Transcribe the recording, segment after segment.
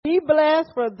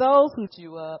blessed for those who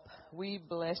you up. We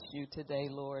bless you today,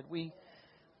 Lord. We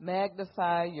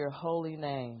magnify your holy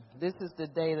name. This is the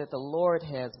day that the Lord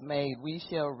has made. We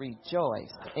shall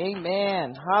rejoice.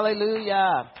 Amen.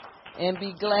 Hallelujah. And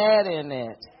be glad in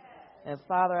it. And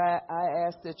Father, I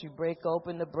ask that you break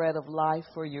open the bread of life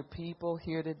for your people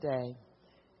here today.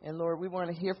 And Lord, we want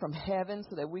to hear from heaven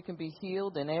so that we can be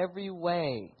healed in every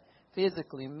way,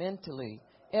 physically, mentally,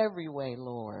 every way,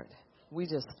 Lord. We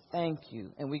just thank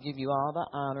you, and we give you all the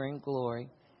honor and glory.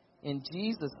 In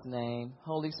Jesus' name,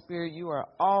 Holy Spirit, you are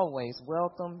always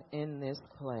welcome in this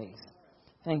place.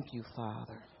 Thank you,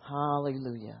 Father.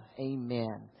 Hallelujah.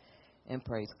 Amen. And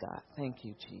praise God. Thank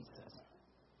you, Jesus.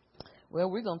 Well,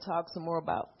 we're going to talk some more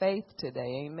about faith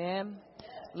today. Amen.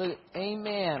 Look,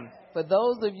 amen. For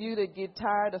those of you that get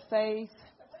tired of faith,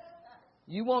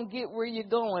 you won't get where you're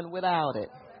going without it.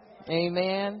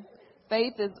 Amen.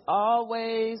 Faith is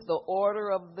always the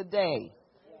order of the day.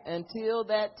 Until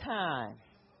that time,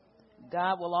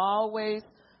 God will always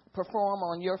perform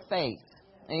on your faith.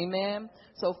 Amen.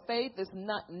 So faith is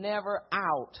never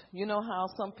out. You know how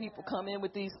some people come in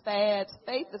with these fads?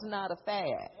 Faith is not a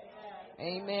fad.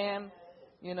 Amen.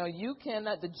 You know, you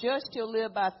cannot, the just shall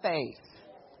live by faith.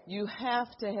 You have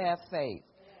to have faith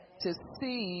to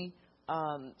see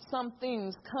some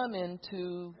things come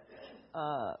into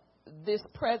this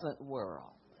present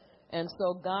world. And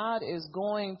so God is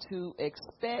going to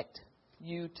expect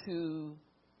you to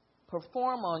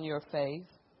perform on your faith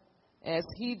as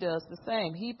he does the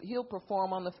same. He'll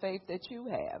perform on the faith that you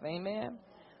have. Amen.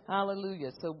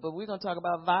 Hallelujah. So, but we're going to talk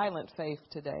about violent faith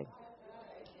today.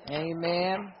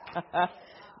 Amen.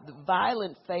 The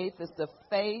violent faith is the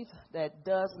faith that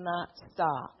does not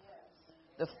stop.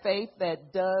 The faith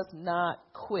that does not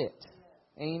quit.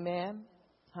 Amen.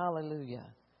 Hallelujah.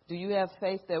 Do you have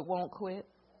faith that won't quit?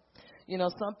 You know,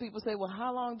 some people say, well,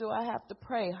 how long do I have to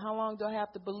pray? How long do I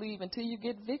have to believe until you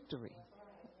get victory?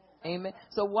 Amen.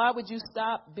 So why would you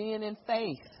stop being in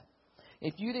faith?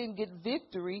 If you didn't get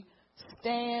victory,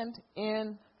 stand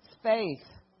in faith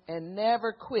and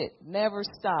never quit, never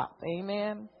stop.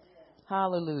 Amen.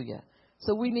 Hallelujah.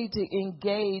 So we need to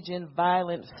engage in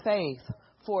violent faith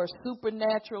for a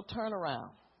supernatural turnaround.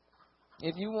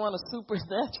 If you want a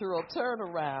supernatural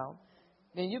turnaround,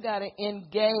 then you got to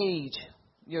engage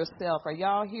yourself. Are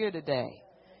y'all here today?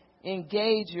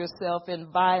 Engage yourself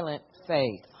in violent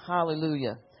faith.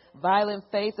 Hallelujah. Violent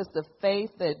faith is the faith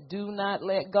that do not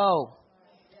let go.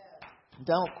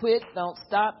 Don't quit, don't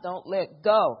stop, don't let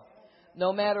go.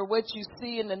 No matter what you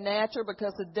see in the natural,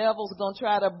 because the devil's going to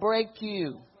try to break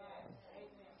you.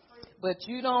 But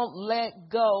you don't let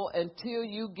go until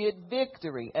you get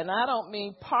victory. And I don't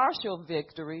mean partial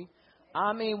victory.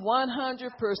 I mean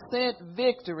 100%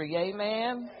 victory.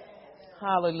 Amen.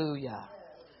 Hallelujah.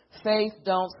 Faith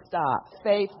don't stop.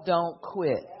 Faith don't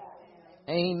quit.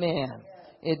 Amen.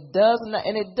 It does not,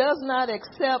 and it does not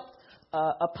accept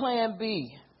a plan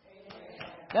B.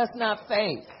 That's not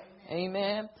faith.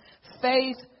 Amen.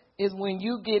 Faith is when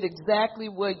you get exactly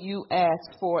what you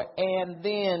asked for and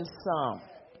then some.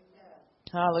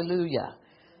 Hallelujah.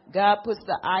 God puts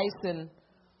the icing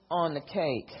on the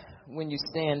cake when you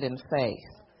stand in faith.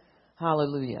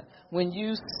 Hallelujah. When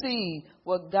you see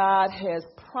what God has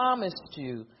promised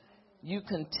you, you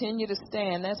continue to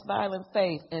stand. That's violent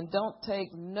faith. And don't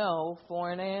take no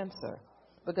for an answer.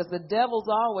 Because the devil's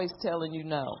always telling you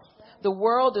no. The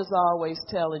world is always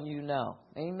telling you no.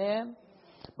 Amen.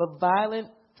 But violent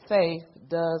faith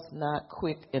does not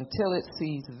quit until it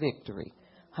sees victory.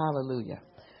 Hallelujah.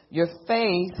 Your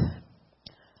faith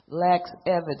lacks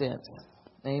evidence.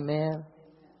 Amen.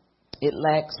 It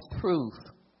lacks proof.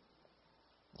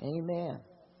 Amen.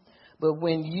 But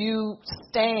when you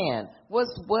stand,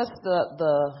 what's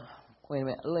the wait a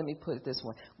minute, let me put it this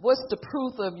way. What's the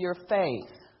proof of your faith?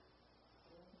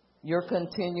 Your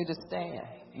continue to stand.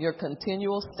 Your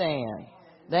continual stand.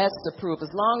 That's the proof. As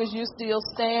long as you're still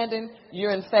standing,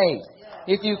 you're in faith.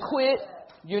 If you quit,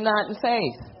 you're not in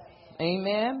faith.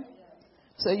 Amen.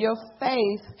 So your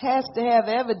faith has to have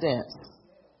evidence.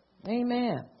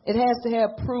 Amen. It has to have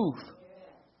proof.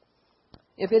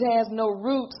 If it has no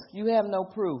roots, you have no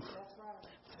proof.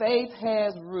 Faith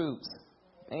has roots.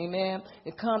 Amen.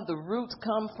 The roots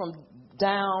come from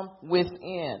down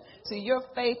within. See, your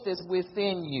faith is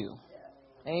within you.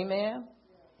 Amen.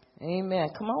 Amen.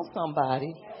 Come on,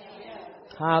 somebody.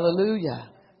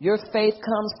 Hallelujah. Your faith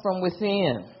comes from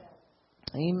within.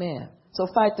 Amen. So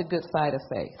fight the good fight of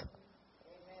faith.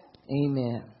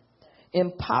 Amen.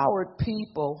 Empowered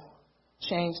people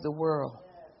change the world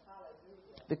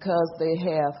because they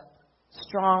have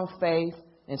strong faith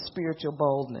and spiritual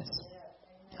boldness.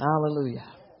 Hallelujah.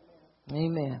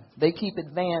 Amen. They keep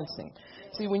advancing.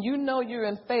 See, when you know you're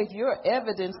in faith, your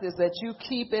evidence is that you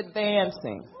keep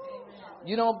advancing.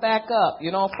 You don't back up.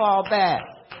 You don't fall back.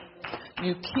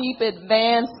 You keep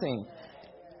advancing.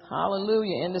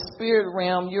 Hallelujah. In the spirit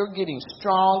realm, you're getting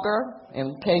stronger.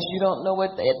 In case you don't know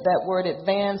what that word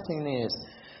advancing is,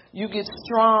 you get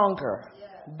stronger,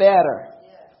 better,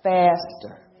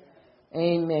 faster.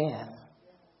 Amen.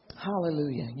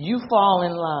 Hallelujah. You fall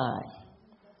in line.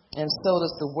 And so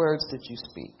does the words that you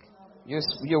speak.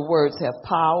 Your words have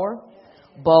power,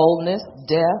 boldness,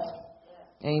 depth.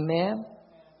 Amen.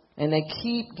 And they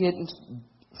keep getting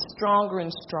stronger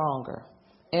and stronger.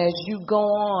 As you go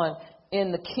on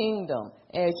in the kingdom,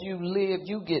 as you live,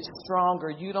 you get stronger.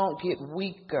 You don't get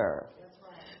weaker.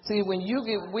 See, when you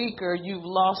get weaker, you've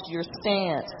lost your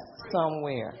stance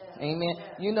somewhere. Amen.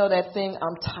 You know that thing,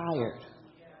 I'm tired.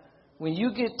 When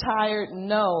you get tired,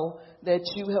 know that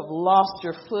you have lost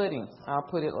your footing. I'll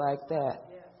put it like that.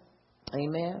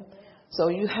 Amen. So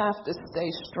you have to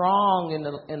stay strong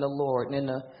in the Lord and in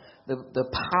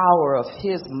the power of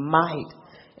His might.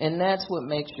 And that's what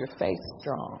makes your faith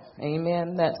strong.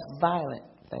 Amen. That's violent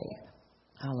faith.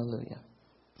 Hallelujah.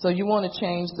 So you want to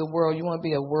change the world. You want to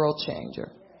be a world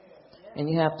changer. And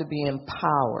you have to be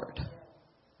empowered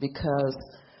because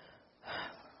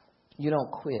you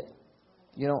don't quit.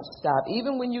 You don't stop.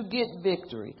 Even when you get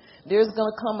victory, there's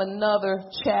going to come another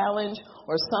challenge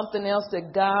or something else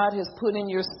that God has put in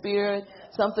your spirit,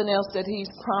 something else that He's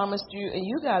promised you, and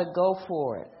you got to go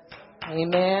for it.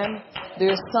 Amen.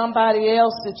 There's somebody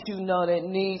else that you know that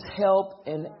needs help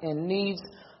and needs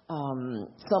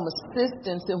some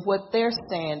assistance in what they're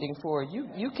standing for.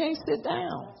 You can't sit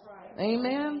down.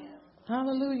 Amen.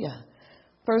 Hallelujah.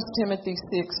 1 Timothy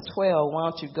 6:12. Why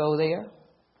don't you go there?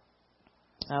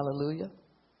 Hallelujah.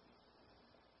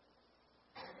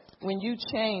 When you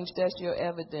change, that's your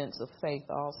evidence of faith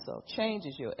also. Change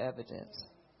is your evidence.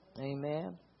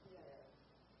 Amen.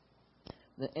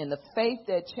 And the faith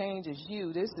that changes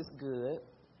you, this is good.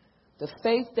 The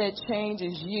faith that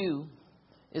changes you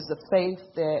is the faith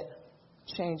that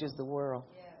changes the world.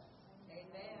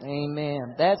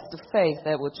 Amen. That's the faith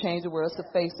that will change the world. It's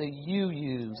the faith that you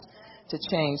use to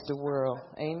change the world.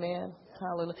 Amen.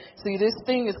 Hallelujah. See, this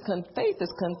thing is, faith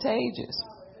is contagious.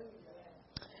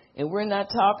 And we're not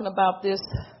talking about this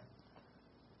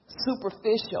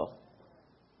superficial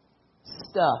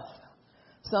stuff.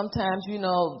 Sometimes,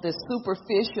 this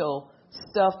superficial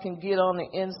stuff can get on the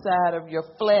inside of your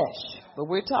flesh. But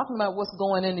we're talking about what's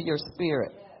going into your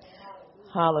spirit.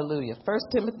 Hallelujah. 1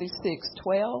 Timothy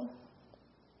 6:12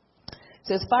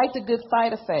 says, fight the good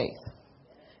fight of faith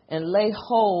and lay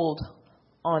hold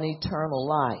on eternal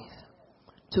life,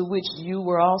 to which you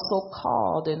were also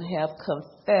called and have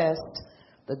confessed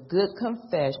the good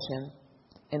confession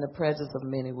in the presence of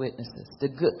many witnesses. The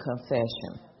good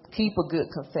confession. Keep a good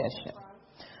confession.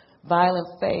 Violent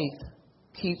faith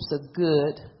keeps a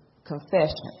good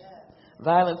confession.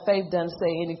 Violent faith doesn't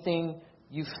say anything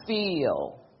you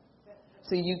feel.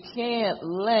 See, you can't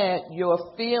let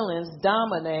your feelings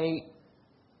dominate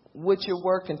what you're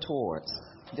working towards.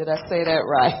 Did I say that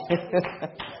right?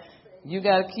 You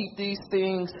got to keep these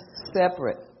things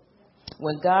separate.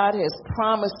 When God has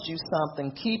promised you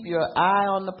something, keep your eye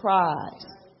on the prize.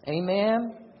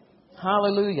 Amen.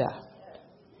 Hallelujah.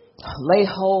 Lay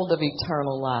hold of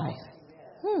eternal life,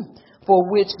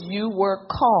 for which you were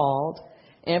called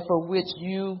and for which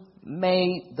you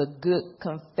made the good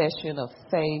confession of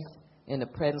faith in the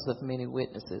presence of many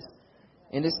witnesses.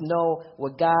 And it's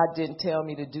God didn't tell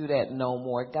me to do that no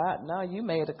more. God, no, you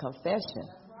made a confession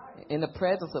in the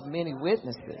presence of many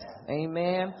witnesses.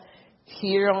 Amen.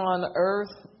 Here on earth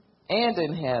and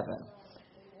in heaven.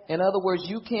 In other words,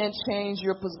 you can't change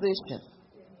your position.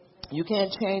 You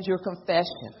can't change your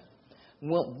confession.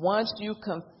 Once you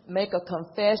make a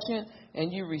confession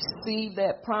and you receive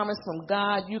that promise from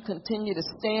God, you continue to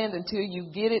stand until you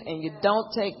get it, and you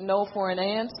don't take no for an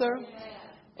answer.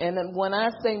 And then when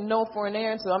I say no for an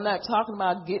answer, I'm not talking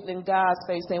about getting in God's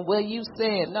face saying, well, you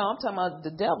said. No, I'm talking about the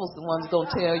devil's the one's going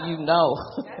to tell you no.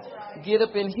 Get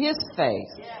up in his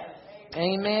face.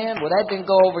 Amen. Well, that didn't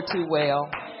go over too well.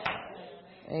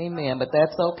 Amen. But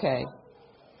that's okay.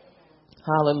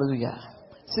 Hallelujah.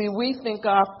 See, we think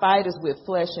our fight is with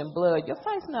flesh and blood. Your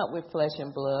fight's not with flesh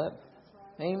and blood.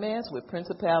 Amen. It's with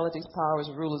principalities, powers,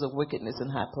 rulers of wickedness in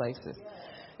high places.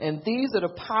 And these are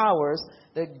the powers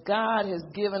that God has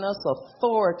given us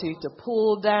authority to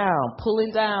pulling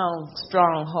down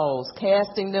strongholds,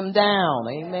 casting them down.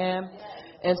 Amen.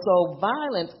 And so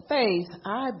violent faith,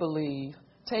 I believe,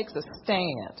 takes a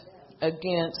stand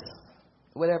against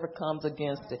whatever comes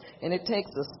against it. And it takes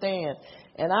a stand.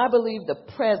 And I believe the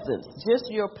presence,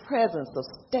 just your presence of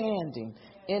standing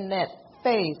in that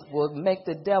faith will make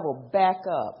the devil back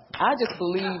up. I just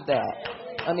believe that.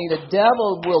 I mean, the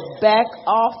devil will back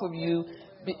off of you.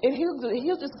 And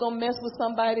he'll just go mess with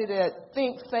somebody that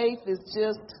think faith is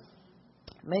just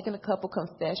making a couple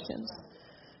confessions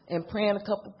and praying a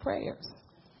couple prayers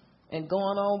and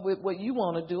going on with what you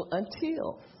want to do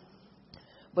until.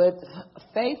 But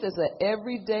faith is an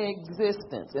everyday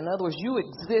existence. In other words, you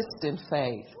exist in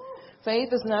faith. Faith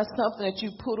is not something that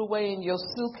you put away in your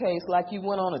suitcase like you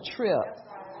went on a trip.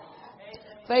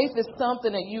 Faith is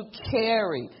something that you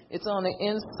carry. It's on the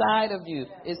inside of you.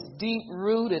 It's deep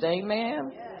rooted.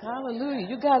 Amen? Hallelujah.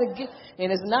 You got to get,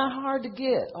 and it's not hard to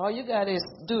get. All you got to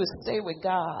do is stay with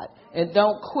God and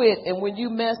don't quit. And when you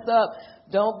mess up,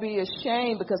 don't be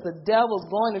ashamed because the devil's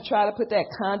going to try to put that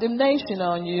condemnation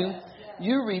on you.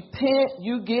 You repent,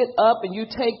 you get up, and you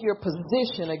take your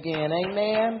position again.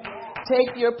 Amen?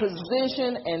 Take your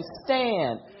position and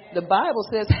stand. The Bible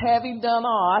says, having done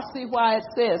all. I see why it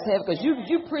says, because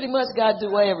you pretty much got to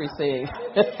do everything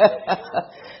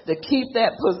to keep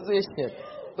that position.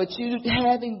 But you,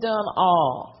 having done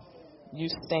all, you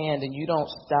stand and you don't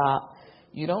stop.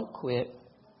 You don't quit.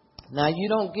 Now, you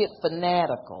don't get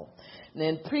fanatical. And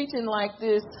then preaching like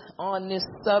this on this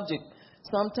subject,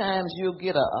 sometimes you'll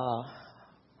get a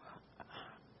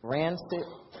rancid.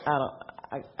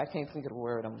 I can't think of the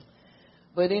word.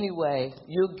 But anyway,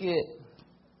 you'll get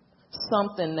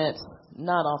something that's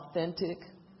not authentic,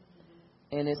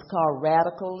 and it's called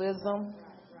radicalism.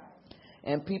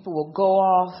 And people will go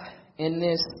off in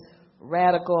this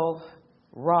radical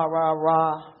rah, rah,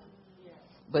 rah.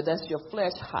 But that's your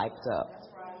flesh hyped up.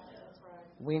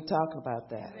 We ain't talking about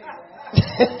that.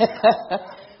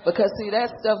 Because, see,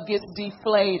 that stuff gets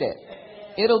deflated.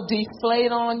 It'll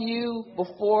deflate on you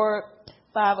before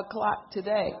 5 o'clock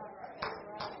today.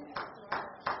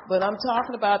 But I'm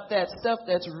talking about that stuff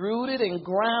that's rooted and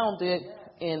grounded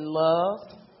in love.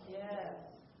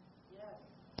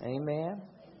 Amen.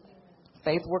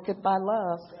 Faith worketh by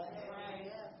love.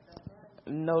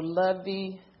 No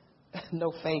lovey,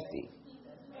 no faithy.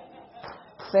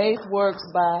 Faith works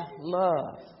by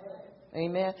love.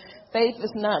 Amen. Faith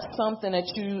is not something that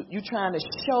you're trying to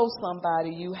show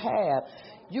somebody you have.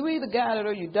 You either got it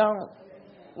or you don't.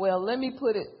 Well, let me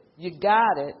put it, you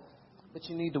got it, but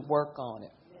you need to work on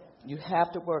it. You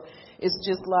have to work. It's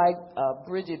just like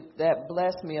Bridget that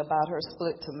blessed me about her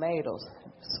split tomatoes.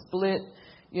 Split,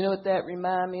 you know what that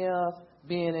remind me of?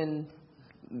 Being in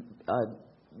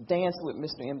Dance with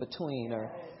Mr. In Between,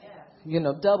 or,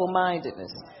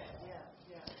 double-mindedness.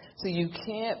 So you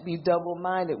can't be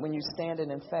double-minded when you're standing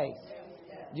in faith.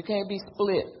 You can't be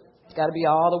split. It's got to be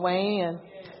all the way in.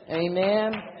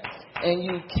 Amen? And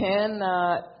you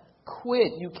cannot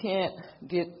quit. You can't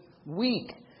get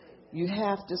weak. You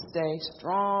have to stay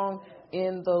strong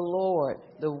in the Lord.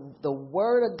 The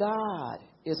Word of God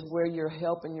is where your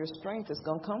help and your strength is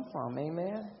going to come from.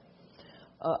 Amen?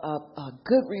 A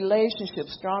good relationship,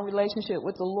 strong relationship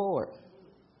with the Lord.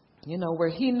 Where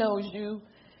He knows you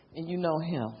and you know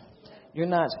Him. You're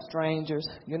not strangers.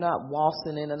 You're not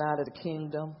waltzing in and out of the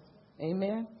kingdom.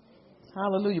 Amen?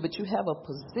 Hallelujah. But you have a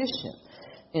position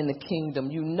in the kingdom.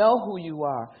 You know who you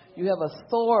are. You have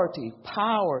authority,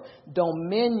 power,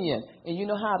 dominion, and you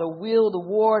know how to wield the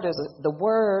word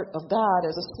of God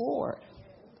as a sword.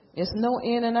 It's no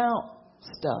in and out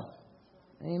stuff.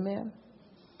 Amen?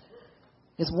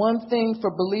 It's one thing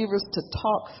for believers to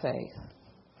talk faith,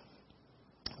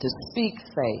 to speak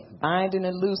faith, binding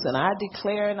and loosing. I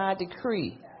declare and I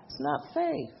decree. It's not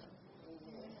faith.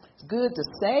 It's good to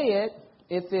say it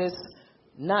if it's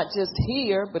not just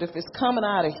here, but if it's coming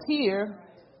out of here,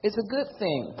 it's a good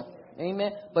thing.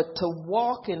 Amen. But to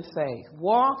walk in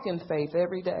faith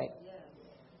every day,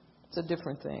 it's a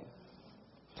different thing.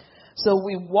 So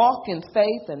we walk in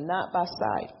faith and not by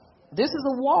sight. This is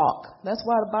a walk. That's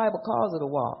why the Bible calls it a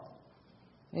walk.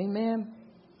 Amen.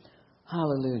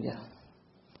 Hallelujah.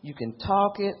 You can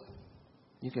talk it.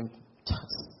 You can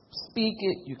speak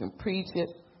it. You can preach it.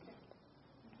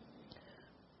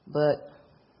 But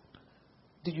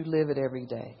do you live it every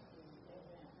day?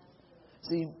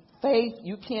 See, faith,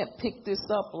 you can't pick this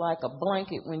up like a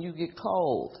blanket when you get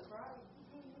cold.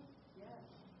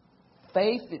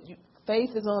 Faith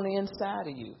is on the inside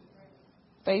of you.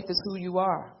 Faith is who you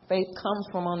are. Faith comes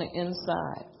from on the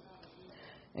inside.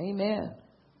 Amen.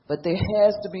 But there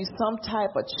has to be some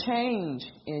type of change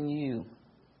in you.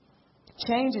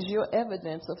 Change is your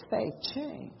evidence of faith.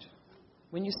 Change.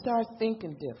 When you start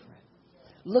thinking different,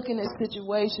 looking at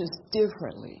situations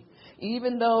differently,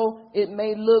 even though it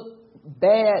may look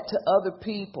bad to other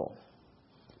people,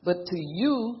 but to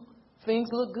you, Things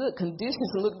look good.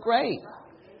 Conditions look great.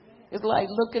 It's like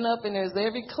looking up and there's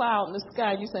every cloud in the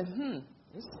sky. You say,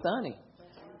 it's sunny.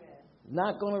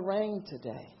 Not going to rain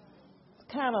today. It's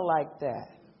kind of like that,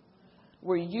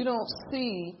 where you don't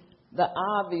see the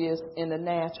obvious in the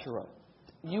natural.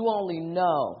 You only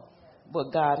know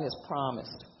what God has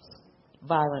promised.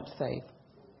 Violent faith.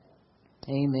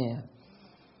 Amen.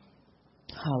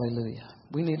 Hallelujah.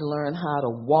 We need to learn how to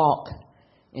walk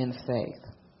in faith.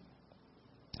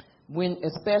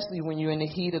 Especially when you're in the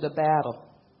heat of the battle.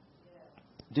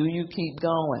 Do you keep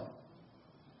going?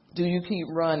 Do you keep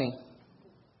running?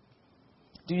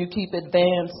 Do you keep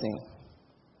advancing?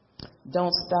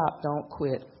 Don't stop. Don't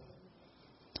quit.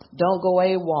 Don't go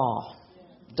AWOL.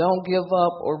 Don't give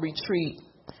up or retreat.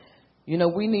 You know,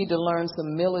 we need to learn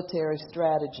some military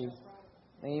strategy.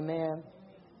 Amen.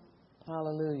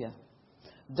 Hallelujah.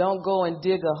 Don't go and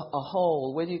dig a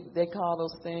hole. What do they call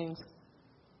those things?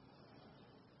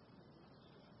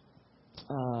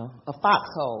 A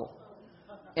foxhole.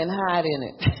 And hide in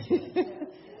it.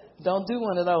 Don't do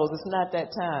one of those. It's not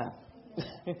that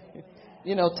time.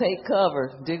 You know, take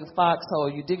cover. Dig a foxhole.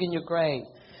 You dig in your grave.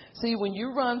 See, when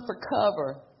you run for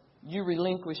cover, you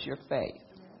relinquish your faith.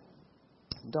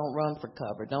 Don't run for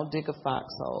cover. Don't dig a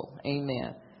foxhole.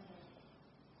 Amen.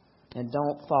 And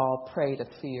don't fall prey to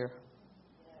fear.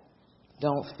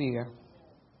 Don't fear.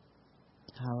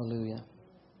 Hallelujah.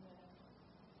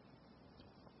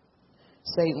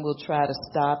 Satan will try to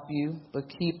stop you, but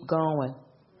keep going.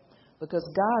 Because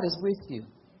God is with you.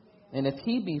 And if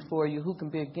he be for you, who can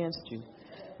be against you?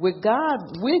 With God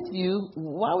with you,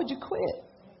 why would you quit?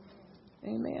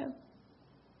 Amen.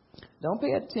 Don't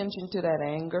pay attention to that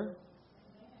anger.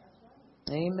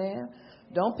 Amen.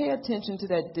 Don't pay attention to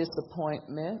that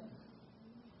disappointment.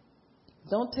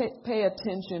 Don't pay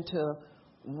attention to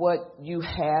what you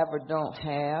have or don't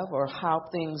have or how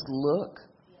things look.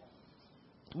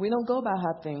 We don't go by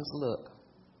how things look.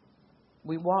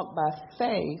 We walk by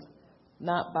faith,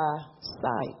 not by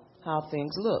sight, how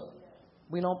things look.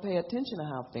 We don't pay attention to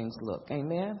how things look.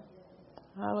 Amen.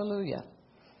 Hallelujah.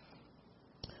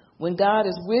 When God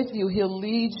is with you, he'll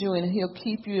lead you and he'll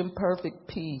keep you in perfect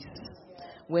peace.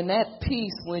 When that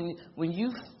peace, when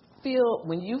you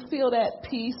feel that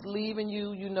peace leaving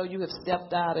you, you know you have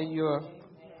stepped out of your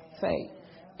faith.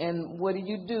 And what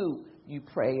do? You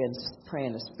pray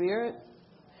in the Spirit,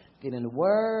 get in the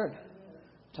Word,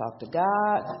 talk to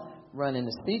God, run in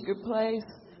the secret place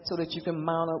so that you can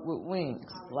mount up with wings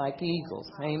like eagles.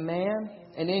 Amen.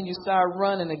 And then you start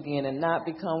running again and not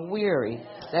become weary.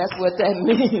 That's what that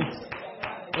means.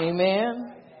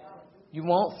 Amen. You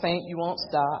won't faint. You won't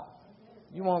stop.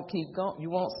 You won't keep going. You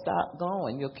won't stop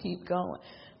going. You'll keep going.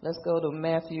 Let's go to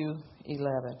Matthew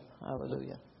 11.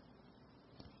 Hallelujah.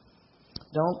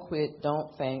 Don't quit.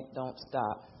 Don't faint. Don't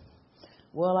stop.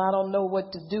 Well, I don't know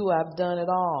what to do. I've done it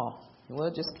all.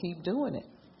 Well, just keep doing it.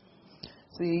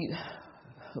 See,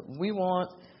 we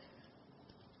want,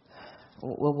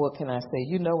 well, what can I say?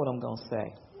 You know what I'm going to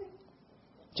say.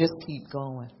 Just keep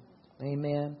going.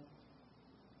 Amen.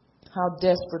 How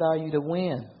desperate are you to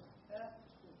win?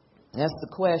 That's the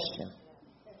question.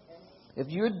 If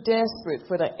you're desperate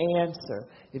for the answer,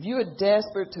 if you're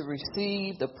desperate to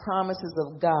receive the promises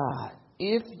of God,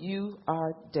 if you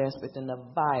are desperate, then the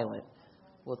violent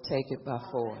will take it by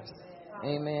force.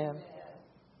 Amen.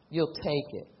 You'll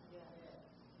take it.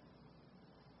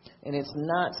 And it's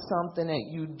not something that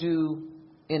you do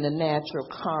in the natural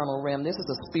carnal realm. This is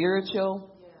a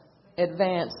spiritual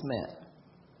advancement,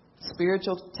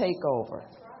 spiritual takeover.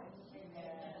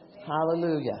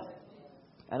 Hallelujah.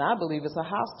 And I believe it's a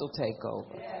hostile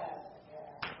takeover.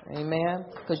 Amen.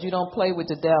 Because you don't play with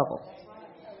the devil.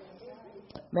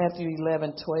 Matthew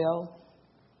 11:12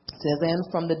 says,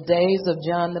 and from the days of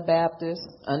John the Baptist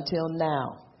until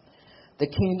now, the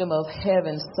kingdom of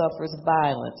heaven suffers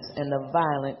violence, and the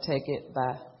violent take it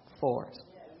by force.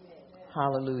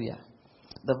 Hallelujah.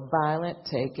 The violent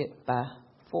take it by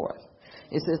force.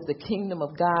 It says the kingdom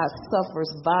of God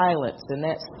suffers violence, and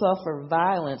that suffer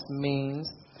violence means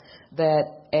that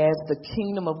as the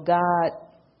kingdom of God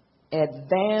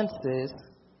advances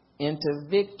into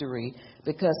victory,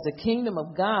 because the kingdom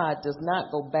of God does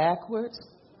not go backwards.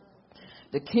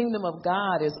 The kingdom of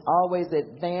God is always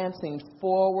advancing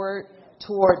forward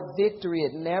toward victory.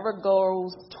 It never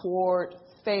goes toward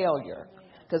failure,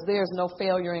 because there's no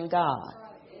failure in God.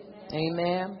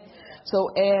 Amen. So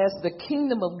as the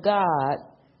kingdom of God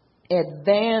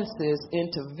advances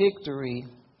into victory,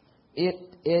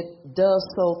 it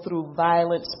does so through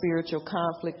violent spiritual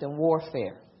conflict and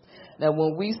warfare. Now,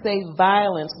 when we say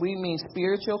violence, we mean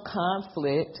spiritual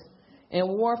conflict and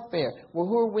warfare. Well,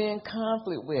 who are we in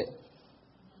conflict with?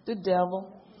 The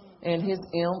devil. and his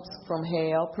imps from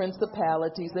hell,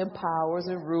 principalities and powers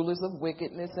and rulers of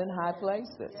wickedness in high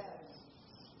places.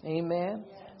 Amen.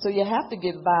 So you have to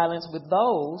get violence with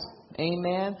those.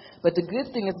 Amen. But the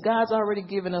good thing is God's already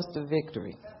given us the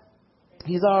victory.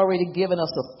 He's already given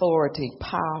us authority,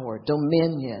 power,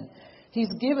 dominion.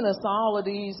 He's given us all of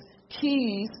these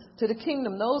keys to the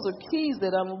kingdom. Those are keys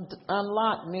that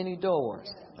unlock many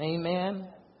doors. Amen.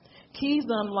 Keys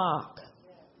unlock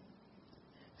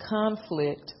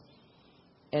conflict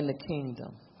in the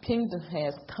kingdom. Kingdom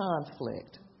has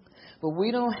conflict. But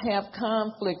we don't have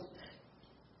conflict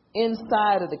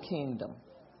inside of the kingdom.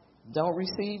 Don't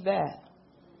receive that.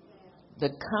 The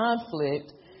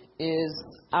conflict is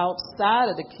outside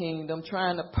of the kingdom,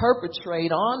 trying to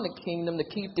perpetrate on the kingdom to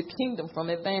keep the kingdom from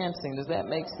advancing. Does that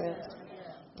make sense?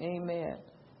 Amen.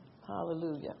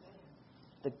 Hallelujah.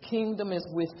 The kingdom is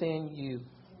within you.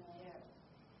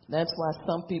 That's why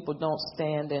some people don't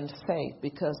stand in faith,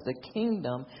 because the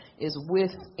kingdom is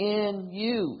within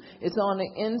you. It's on the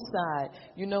inside.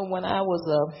 You know, when I was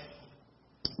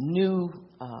a new,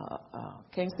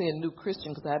 can't say a new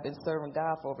Christian because I've been serving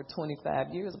God for over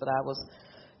 25 years, but I was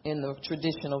in the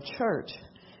traditional church.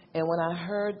 And when I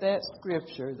heard that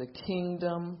scripture, the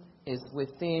kingdom is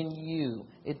within you,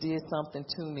 it did something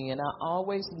to me. And I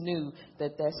always knew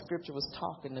that that scripture was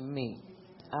talking to me.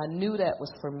 I knew that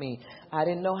was for me. I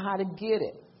didn't know how to get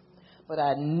it, but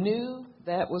I knew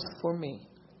that was for me.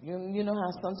 You know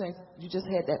how sometimes you just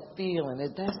had that feeling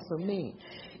that that's for me.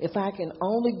 If I can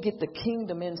only get the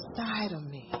kingdom inside of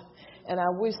me. And I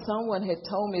wish someone had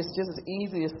told me it's just as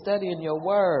easy as studying your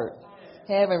word.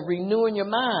 Renewing your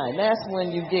mind. That's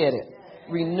when you get it.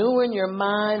 Renewing your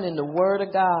mind in the word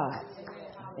of God.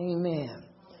 Amen.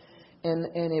 And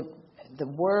the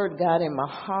word got in my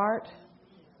heart.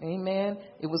 Amen.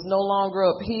 It was no longer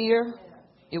up here.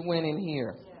 It went in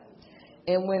here.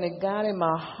 And when it got in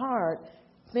my heart,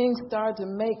 things started to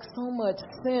make so much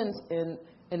sense,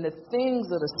 and the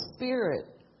things of the Spirit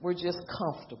were just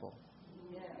comfortable.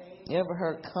 You ever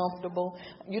heard comfortable?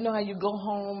 You know how you go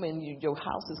home and your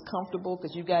house is comfortable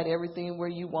because you got everything where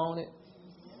you want it?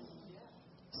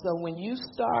 So when you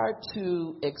start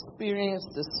to experience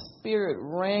the spirit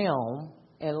realm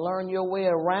and learn your way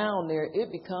around there,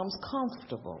 it becomes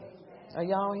comfortable. Are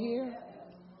y'all here?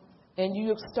 And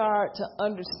you start to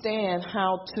understand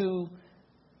how to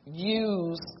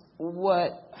use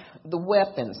the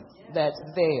weapons that's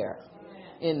there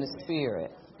in the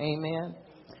spirit. Amen.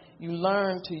 You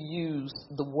learn to use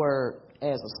the word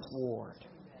as a sword.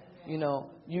 You know,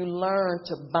 you learn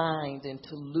to bind and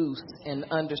to loose and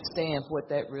understand what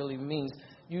that really means.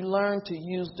 You learn to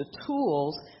use the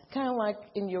tools kind of like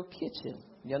in your kitchen.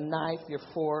 Your knife, your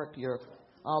fork,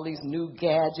 all these new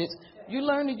gadgets. You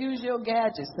learn to use your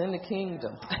gadgets in the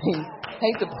kingdom. I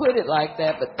hate to put it like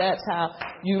that, but that's how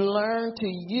you learn to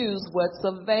use what's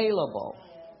available.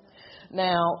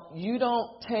 Now, you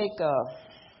don't take a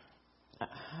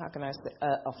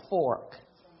fork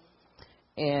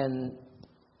and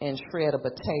shred a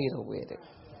potato with it.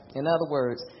 In other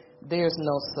words, there's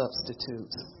no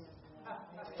substitutes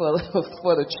for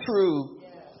the true,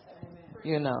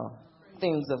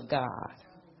 things of God,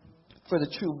 for the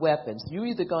true weapons. You're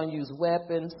either going to use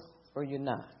weapons or you're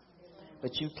not.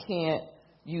 But you can't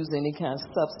use any kind of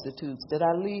substitutes. Did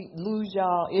I lose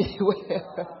y'all anywhere?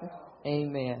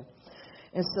 Amen.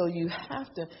 And so you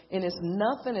have to, and it's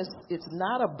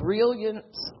not a brilliant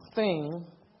thing.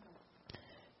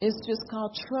 It's just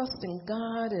called trusting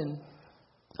God and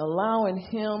allowing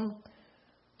Him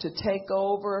to take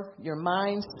over your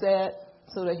mindset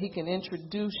so that He can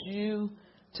introduce you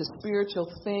to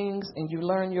spiritual things and you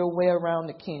learn your way around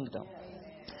the kingdom.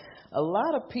 A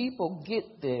lot of people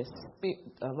get this,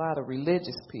 a lot of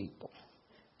religious people,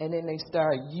 and then they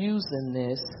start using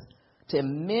this to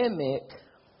mimic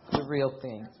the real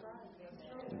thing.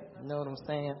 You know what I'm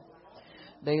saying?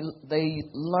 They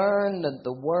learn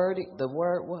the word,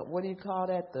 what do you call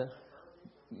that?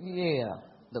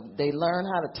 They learn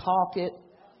how to talk it,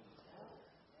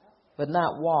 but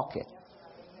not walk it.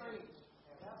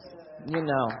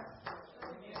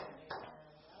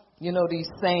 You know these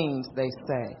sayings they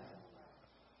say.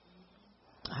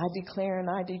 I declare and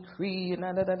I decree and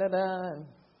da.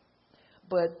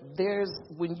 But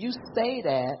when you say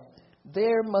that,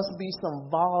 there must be some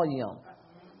volume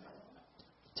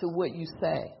to what you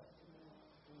say.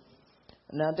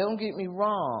 Now, don't get me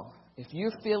wrong. If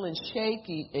you're feeling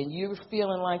shaky and you're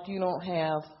feeling like you don't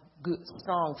have good,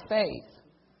 strong faith,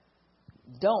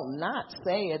 don't not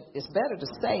say it. It's better to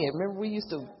say it. Remember, we used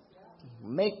to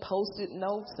make Post-it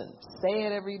notes and say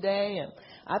it every day, and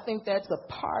I think that's a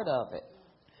part of it.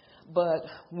 But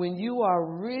when you are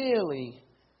really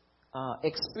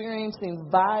experiencing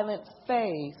violent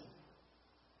faith,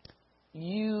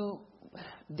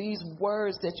 these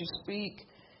words that you speak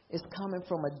is coming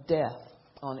from a death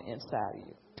on the inside of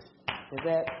you.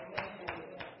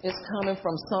 It's coming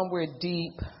from somewhere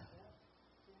deep.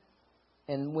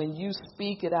 And when you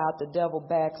speak it out, the devil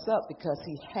backs up because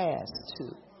he has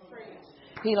to.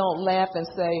 He don't laugh and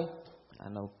say, I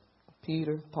know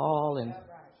Peter, Paul, and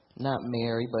not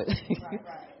Mary, but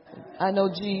I know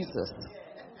Jesus.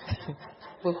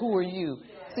 But who are you?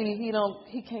 See,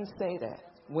 he can't say that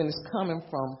when it's coming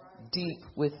from deep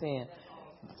within.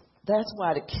 That's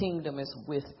why the kingdom is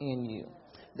within you.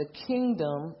 The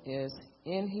kingdom is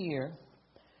in here,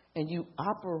 and you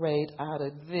operate out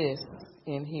of this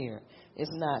in here.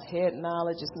 It's not head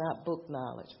knowledge, it's not book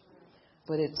knowledge,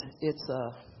 but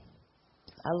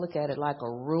I look at it like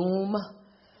a room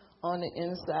on the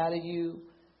inside of you,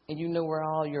 and you know where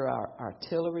all your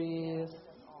artillery is,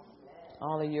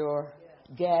 all of your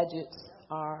gadgets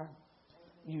are.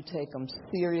 You take them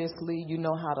seriously. You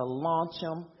know how to launch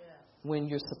them when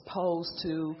you're supposed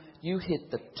to. You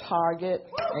hit the target,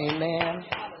 amen,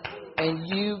 and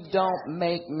you don't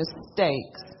make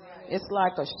mistakes. It's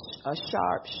like a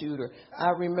sharpshooter. I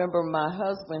remember my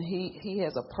husband, he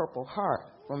has a Purple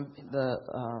Heart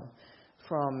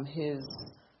from his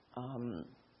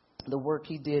the work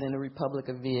he did in the Republic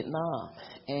of Vietnam.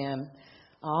 And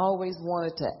I always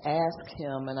wanted to ask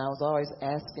him, and I was always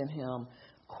asking him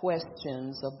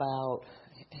questions about,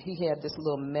 he had this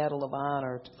little Medal of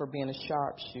Honor for being a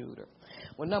sharpshooter.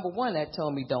 Well, number one, that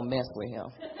told me don't mess with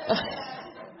him.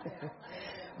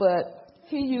 But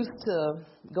he used to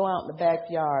go out in the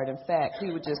backyard. In fact,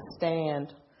 he would just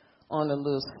stand on the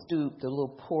little stoop, the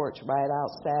little porch right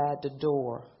outside the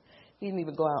door. He didn't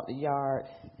even go out in the yard,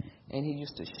 and he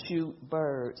used to shoot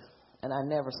birds, and I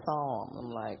never saw him. I'm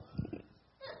like,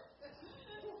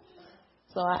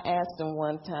 so I asked him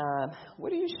one time,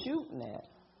 what are you shooting at?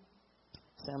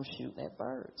 He said, I'm shooting at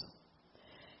birds.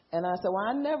 And I said, well,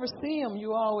 I never see them.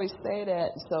 You always say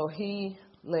that. And so he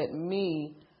let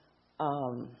me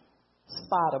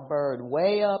spot a bird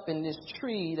way up in this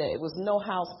tree that it was no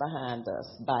house behind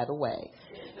us, by the way.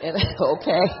 And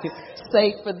okay,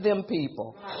 safe for them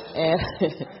people. And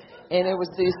it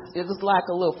was like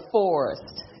a little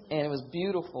forest, and it was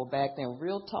beautiful back then,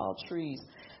 real tall trees.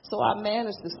 So I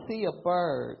managed to see a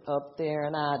bird up there,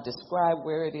 and I described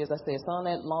where it is. I said, it's on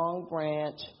that long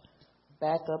branch,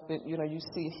 back up, you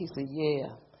see it. He said,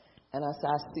 yeah. And I said,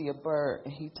 I see a bird.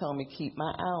 And he told me, keep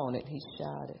my eye on it. He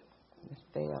shot it. It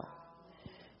fell.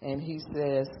 And he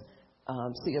says,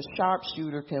 see, a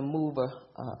sharpshooter can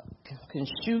can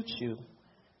shoot you,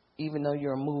 even though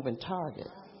you're a moving target.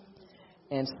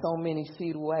 And so many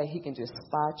feet away, he can just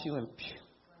spot you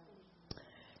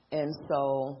and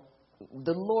so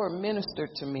the Lord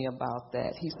ministered to me about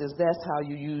that. He says, that's how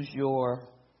you use your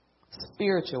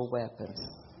spiritual weapons.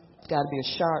 It's got to be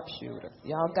a sharpshooter.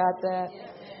 Y'all got that?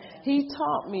 He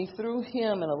taught me through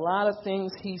him and a lot of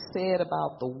things he said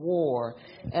about the war.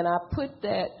 And I put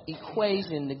that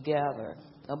equation together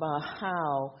about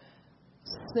how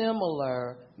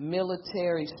similar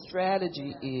military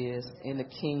strategy is in the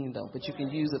kingdom, but you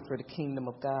can use it for the kingdom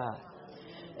of God.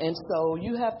 And so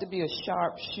you have to be a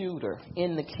sharpshooter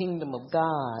in the kingdom of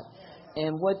God.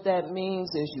 And what that means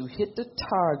is you hit the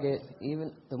target,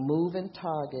 even the moving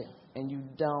target, and you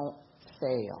don't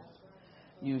fail.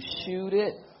 You shoot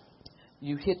it,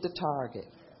 you hit the target.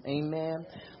 Amen.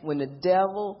 When the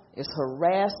devil is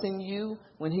harassing you,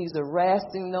 when he's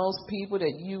harassing those people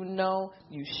that you know,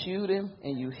 you shoot him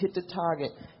and you hit the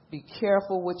target. Be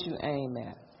careful what you aim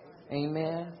at.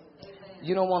 Amen.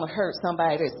 You don't want to hurt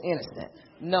somebody that's innocent.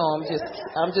 No,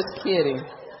 I'm just kidding.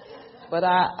 But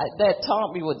that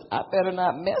taught me I better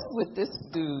not mess with this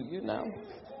dude,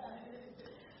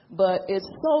 But it's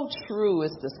so true.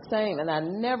 It's the same. And I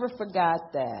never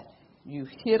forgot that. You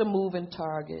hit a moving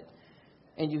target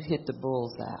and you hit the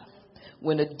bullseye.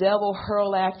 When the devil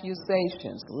hurl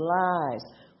accusations, lies,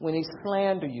 when he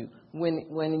slander you,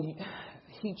 when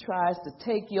he tries to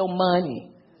take your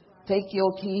money, take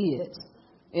your kids,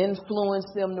 influence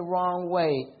them the wrong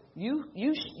way, you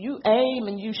aim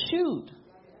and you shoot.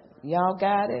 Y'all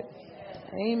got it?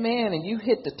 Amen. And you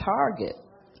hit the target.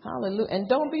 Hallelujah. And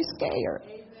don't be scared.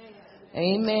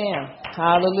 Amen.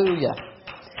 Hallelujah.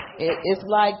 It's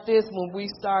like this when we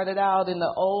started out in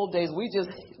the old days. We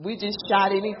just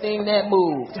shot anything that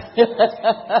moved.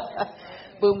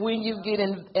 But when you get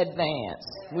in advance,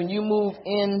 when you move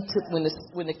into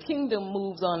when the kingdom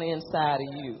moves on the inside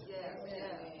of you,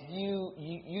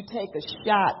 you take a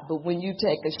shot. But when you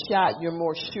take a shot, you're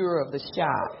more sure of the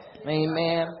shot.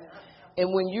 Amen.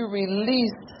 And when you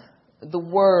release the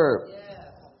word,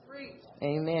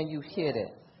 Amen. You hit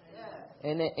it.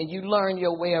 And you learn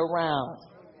your way around.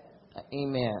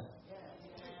 Amen.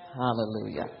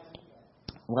 Hallelujah.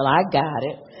 Well, I got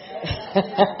it.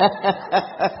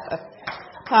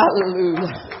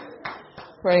 Hallelujah.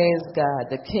 Praise God.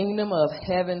 The kingdom of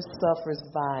heaven suffers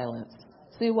violence.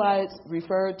 See why it's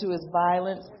referred to as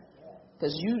violence?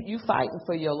 Because you fighting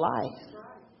for your life.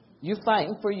 You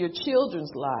fighting for your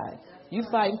children's life. You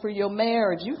fighting for your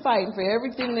marriage. You fighting for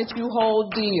everything that you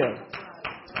hold dear.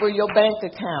 For your bank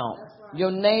account,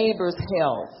 your neighbor's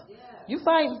health. You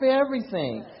fighting for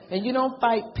everything. And you don't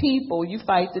fight people, you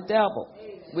fight the devil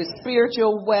with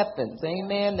spiritual weapons.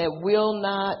 Amen. That will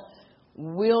not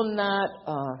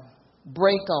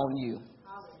break on you.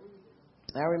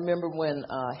 I remember when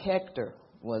Hector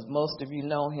was, most of you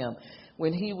know him,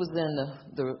 when he was in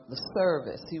the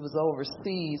service, he was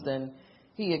overseas, and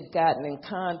he had gotten in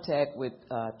contact with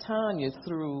Tanya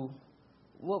through,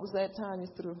 what was that Tanya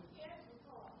through?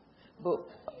 But,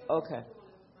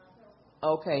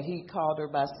 okay, he called her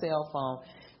by cell phone,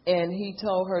 and he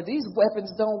told her, these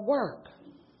weapons don't work.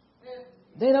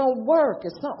 They don't work.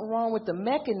 There's something wrong with the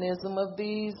mechanism of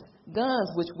these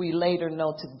guns, which we later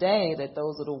know today that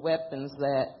those are the weapons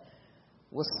that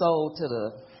were sold to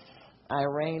the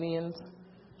Iranians.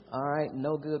 All right,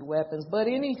 no good weapons. But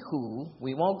anywho,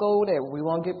 we won't go there. We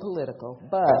won't get political.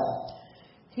 But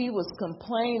he was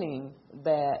complaining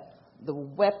that the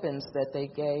weapons that they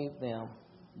gave them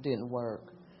didn't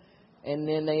work. And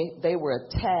then they were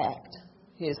attacked.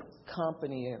 His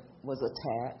company was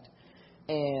attacked.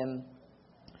 And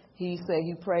he said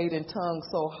he prayed in tongues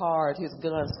so hard his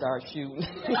gun started shooting.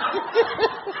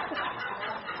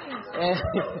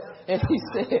 and he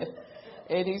said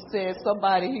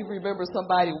he remembered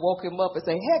somebody woke him up and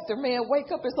said, Hector, man,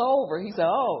 wake up, it's over. He said,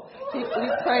 he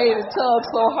prayed in tongues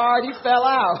so hard he fell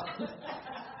out.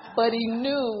 But he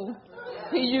knew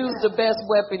he used the best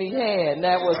weapon he had, and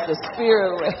that was the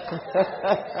spirit.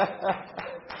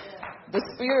 The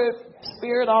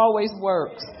spirit always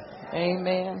works.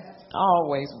 Amen.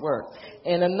 Always works.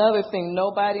 And another thing,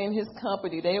 nobody in his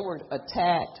company, they were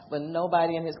attacked, but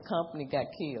nobody in his company got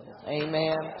killed.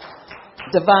 Amen.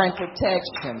 Divine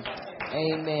protection.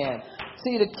 Amen.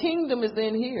 See, the kingdom is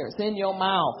in here. It's in your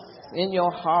mouth, in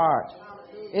your heart.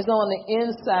 It's on the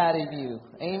inside of you.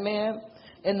 Amen.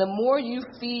 And the more you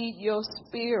feed your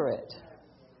spirit,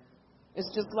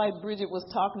 it's just like Bridget was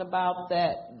talking about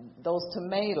those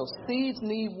tomatoes. Seeds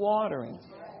need watering.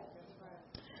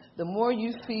 The more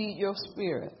you feed your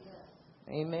spirit,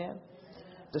 amen,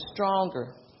 the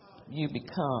stronger you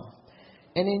become.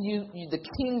 And then the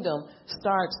kingdom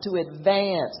starts to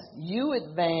advance. You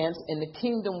advance, and the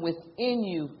kingdom within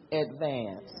you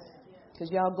advance. Because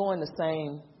y'all go in the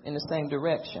same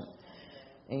direction.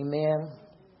 Amen.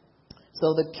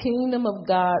 So the kingdom of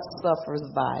God suffers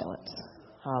violence.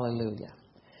 Hallelujah.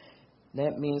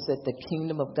 That means that the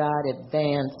kingdom of God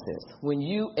advances. When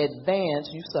you advance,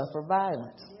 you suffer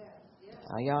violence.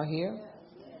 Are y'all here?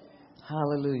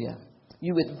 Hallelujah.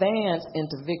 You advance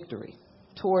into victory,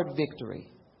 toward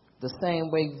victory, the same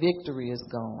way victory is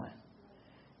going.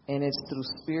 And it's through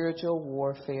spiritual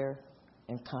warfare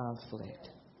and conflict.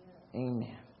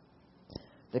 Amen.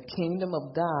 The kingdom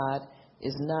of God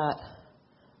is not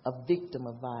a victim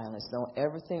of violence. Don't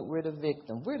ever think we're the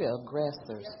victim. We're the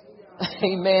aggressors.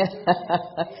 Amen.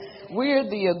 We're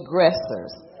the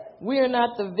aggressors. We're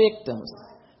not the victims.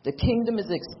 The kingdom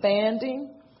is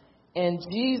expanding, and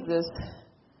Jesus,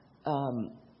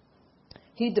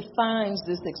 he defines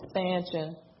this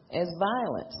expansion as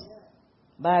violence,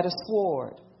 by the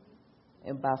sword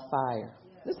and by fire.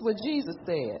 This is what Jesus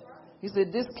said. He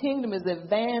said this kingdom is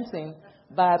advancing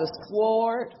by the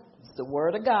sword, it's the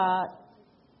word of God,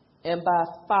 and by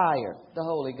fire, the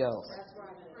Holy Ghost.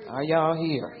 Are y'all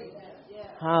here?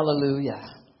 Hallelujah.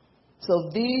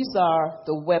 So these are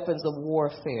the weapons of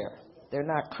warfare. They're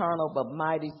not carnal, but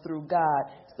mighty through God.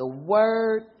 It's the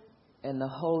Word and the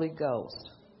Holy Ghost.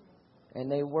 And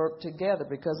they work together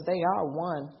because they are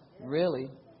one,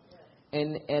 really.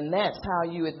 And that's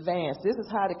how you advance. This is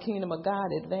how the kingdom of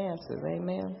God advances.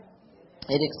 Amen.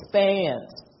 It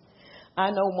expands.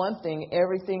 I know one thing.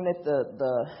 Everything that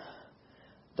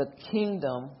the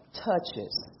kingdom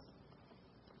touches,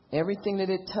 everything that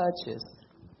it touches,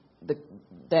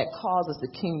 that causes the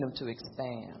kingdom to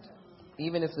expand.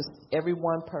 Even if it's every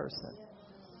one person,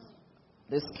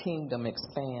 this kingdom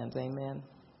expands. Amen.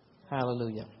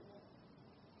 Hallelujah.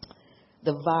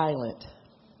 The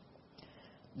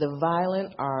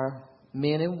violent are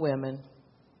men and women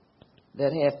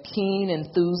that have keen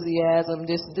enthusiasm.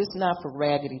 This not for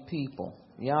raggedy people.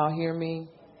 Y'all hear me?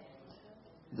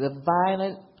 The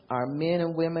violent are men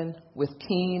and women with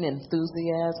keen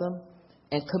enthusiasm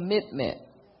and commitment.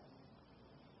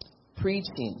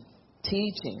 Preaching,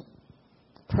 teaching,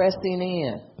 pressing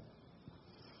in,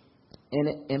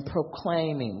 and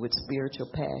proclaiming with spiritual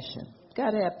passion.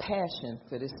 Got to have passion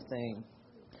for this thing.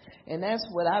 And that's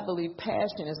what I believe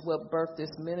passion is what birthed this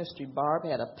ministry. Barb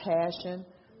had a passion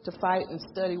to fight and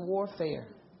study warfare.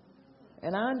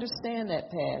 And I understand that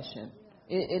passion.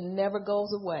 It never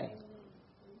goes away.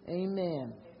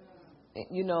 Amen.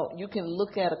 You know, you can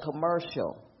look at a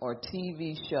commercial or a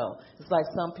TV show. It's like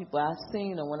some people I've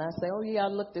seen them when I say, oh, yeah, I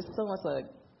looked at so much. Like,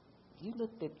 you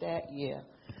looked at that? Yeah.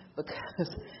 Because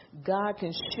God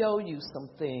can show you some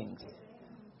things.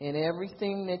 And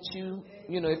everything that you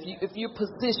know, if you're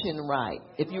positioned right,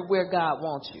 if you're where God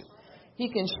wants you, He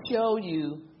can show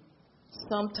you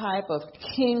some type of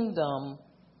kingdom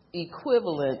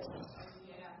equivalent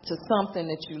to something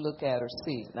that you look at or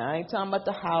see. Now, I ain't talking about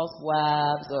the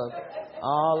housewives or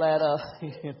all that,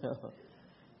 you know.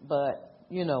 But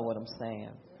you know what I'm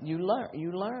saying. You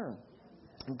learn.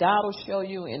 God will show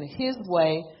you in His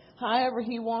way, however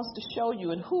He wants to show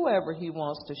you and whoever He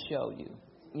wants to show you.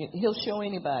 He'll show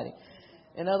anybody.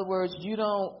 In other words,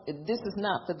 this is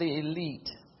not for the elite.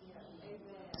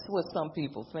 That's what some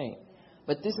people think.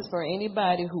 But this is for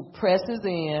anybody who presses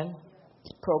in,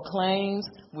 proclaims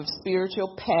with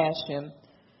spiritual passion,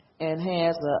 and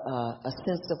has a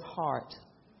sense of heart.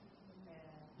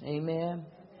 Amen.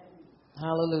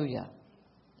 Hallelujah.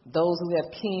 Those who have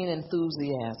keen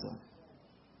enthusiasm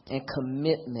and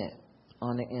commitment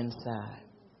on the inside.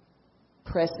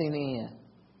 Pressing in.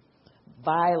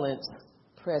 Violence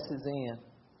presses in.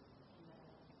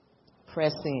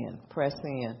 Press in. Press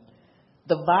in.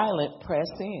 The violent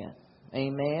press in.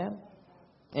 Amen.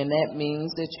 And that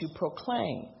means that you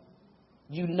proclaim.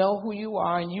 You know who you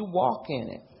are and you walk in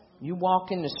it. You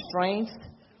walk in the strength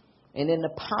and in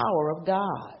the power of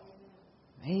God.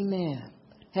 Amen.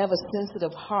 Have a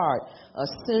sensitive heart, a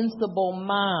sensible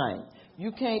mind.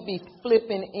 You can't be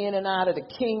flipping in and out of the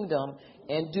kingdom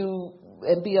and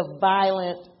be a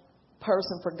violent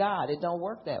person for God. It don't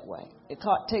work that way. It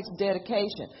takes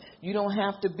dedication. You don't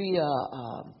have to be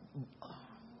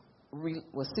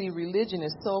religion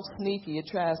is so sneaky, it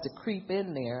tries to creep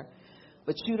in there,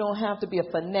 but you don't have to be a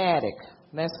fanatic.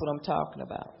 That's what I'm talking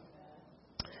about.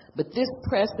 But this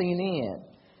pressing in,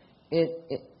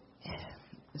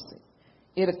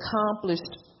 it's accomplished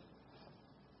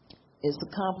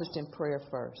in prayer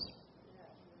first.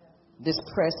 This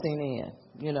pressing in,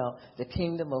 you know, the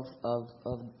kingdom of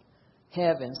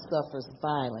heaven suffers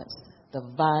violence. The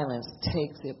violence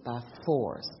takes it by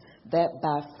force. That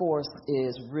by force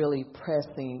is really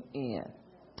pressing in.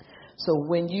 So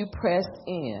when you press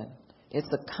in, it's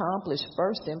accomplished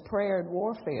first in prayer and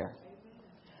warfare.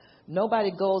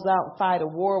 Nobody goes out and fight a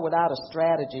war without a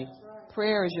strategy.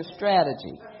 Prayer is your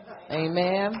strategy.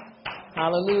 Amen.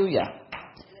 Hallelujah.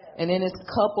 And then it's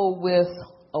coupled with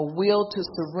a will to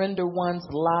surrender one's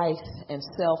life and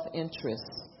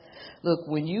self-interest. Look,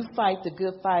 when you fight the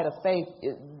good fight of faith,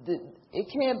 it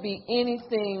can't be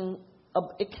anything.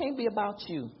 It can't be about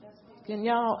you. Can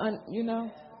y'all, it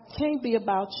can't be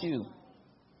about you.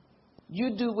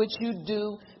 You do what you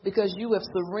do because you have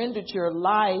surrendered your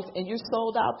life and you're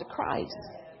sold out to Christ.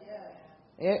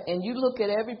 And you look at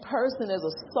every person as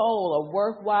a soul, a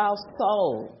worthwhile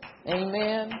soul.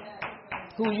 Amen.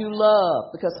 Who you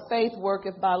love, because faith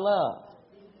worketh by love.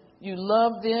 You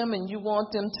love them and you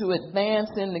want them to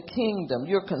advance in the kingdom.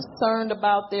 You're concerned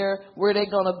about where they're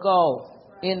going to go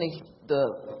in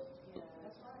the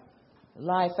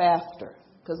life after,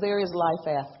 because there is life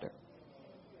after.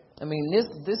 I mean,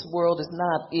 this world is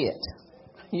not it,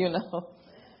 you know.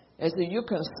 And so you're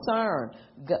concerned.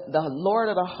 The Lord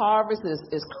of the harvest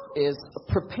is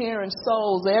preparing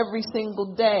souls every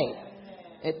single day.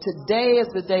 And today is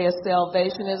the day of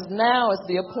salvation. As now is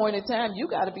the appointed time. You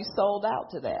got to be sold out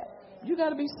to that. You got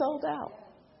to be sold out.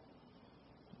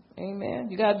 Amen.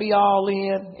 You got to be all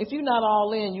in. If you're not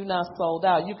all in, you're not sold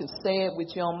out. You can say it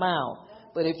with your mouth.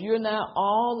 But if you're not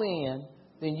all in,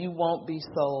 then you won't be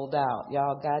sold out.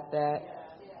 Y'all got that?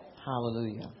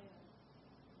 Hallelujah.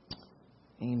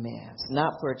 Amen. It's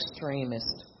not for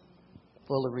extremists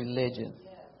full of religion,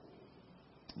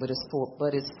 but it's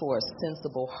for a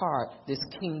sensible heart, this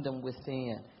kingdom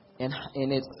within and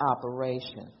in its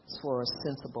operation. It's for a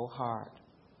sensible heart.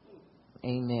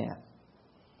 Amen.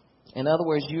 In other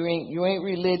words, you ain't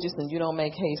religious and you don't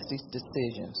make hasty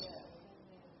decisions.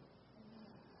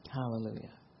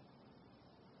 Hallelujah.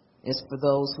 It's for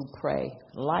those who pray,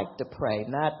 like to pray,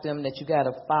 not them that you got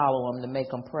to follow them to make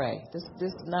them pray. This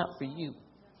is not for you.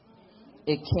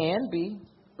 It can be,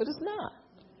 but it's not.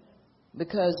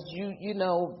 Because you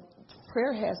know,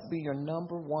 prayer has to be your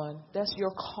number one. That's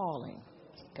your calling.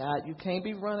 God, you can't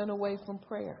be running away from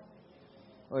prayer.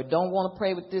 Or don't want to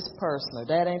pray with this person, or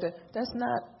that's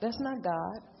not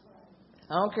God.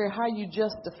 I don't care how you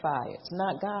justify it. It's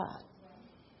not God.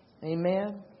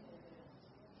 Amen.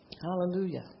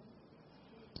 Hallelujah.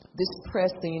 This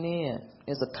pressing in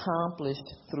is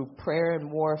accomplished through prayer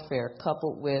and warfare,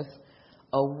 coupled with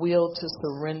a will to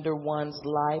surrender one's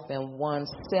life and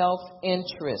one's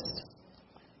self-interest.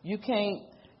 You can't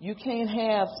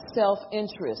have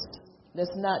self-interest. This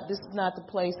is not the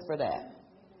place for that.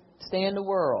 Stay in the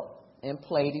world and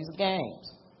play these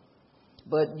games.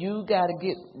 But you got to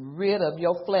get rid of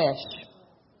your flesh,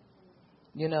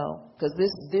 because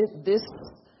this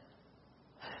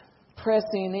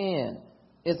pressing in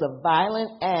is a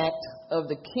violent act of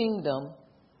the kingdom,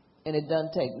 and it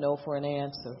doesn't take no for an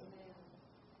answer.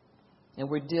 And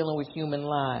we're dealing with human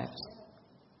lives.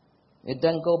 It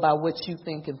doesn't go by what you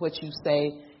think and what you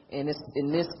say, and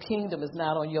this kingdom is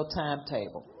not on your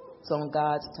timetable. It's on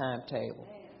God's timetable.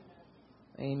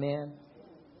 Amen.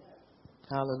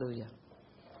 Hallelujah.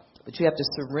 But you have to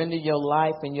surrender your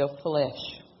life and your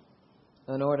flesh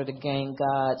in order to gain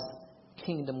God's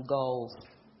kingdom goals.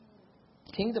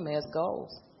 Kingdom has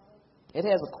goals. It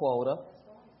has a quota.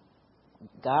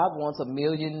 God wants a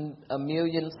million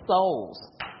souls.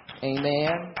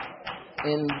 Amen.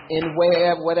 In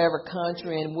whatever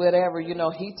country and whatever,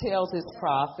 he tells his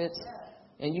prophets.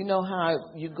 And you know how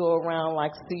you go around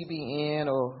like CBN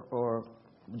or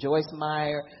Joyce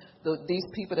Meyer, these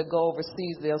people that go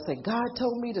overseas, they'll say, God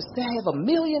told me to save 1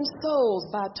 million souls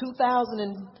by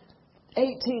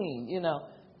 2018.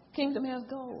 Kingdom has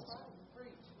goals.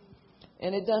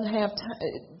 And it doesn't have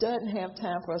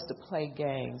time for us to play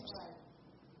games.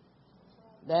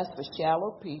 That's for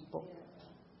shallow people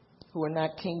who are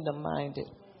not kingdom-minded.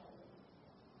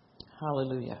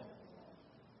 Hallelujah.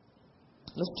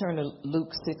 Let's turn to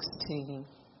Luke 16.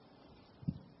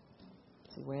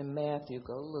 See, we're in Matthew.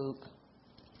 Go Luke.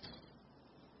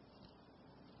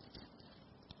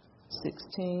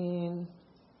 16.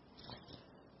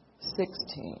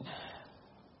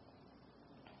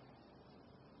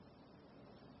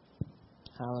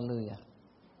 Hallelujah.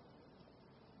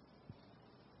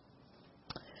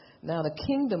 Now, the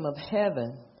kingdom of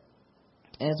heaven,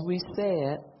 as we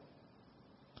said,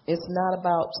 it's not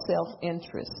about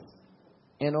self-interest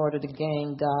in order to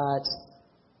gain God's,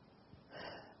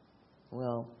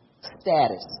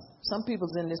 status. Some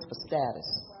people's in this for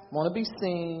status. Want to be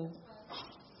seen.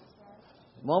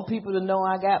 Want people to know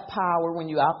I got power when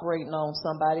you're operating on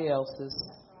somebody else's.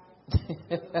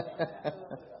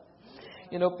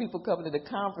 People come to the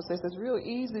conference, they say it's real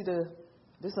easy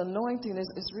this anointing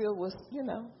is real with,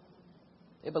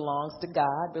 it belongs to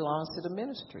God, belongs to the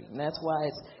ministry. And that's why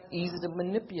it's easy to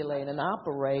manipulate and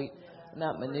operate,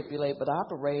 not manipulate, but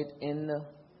operate in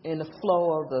the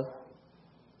flow of the,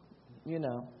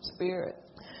 spirit.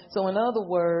 So in other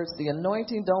words, the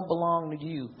anointing don't belong to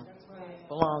you. It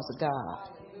belongs to God.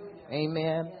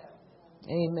 Amen.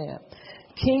 Amen.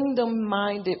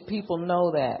 Kingdom-minded people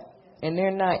know that. And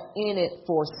they're not in it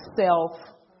for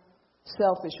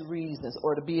selfish reasons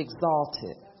or to be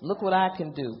exalted. Look what I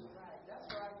can do.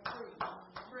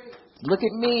 Look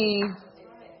at me.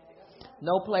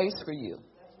 No place for you.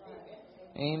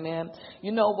 Amen.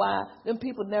 You know why? Them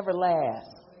people never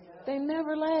last. They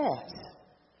never last.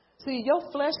 See, your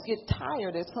flesh get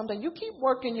tired at something. You keep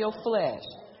working your flesh.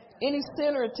 Any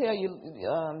sinner will tell you,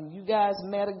 you guys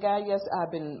met a guy, yes,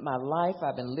 I've been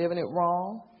living it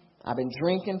wrong. I've been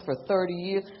drinking for 30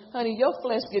 years. Honey, your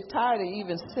flesh get tired of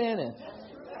even sinning.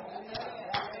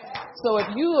 So if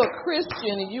you're a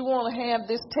Christian and you want to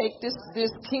take this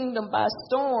kingdom by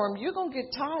storm, you're going to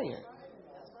get tired.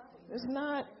 There's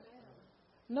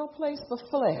no place for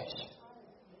flesh.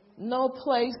 No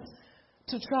place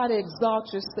to try to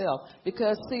exalt yourself.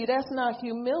 Because, see, that's not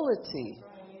humility.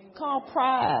 It's called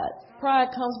pride.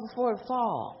 Pride comes before a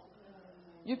fall.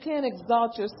 You can't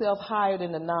exalt yourself higher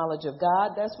than the knowledge of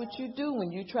God. That's what you do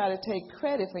when you try to take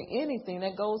credit for anything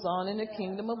that goes on in the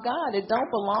kingdom of God. It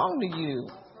don't belong to you.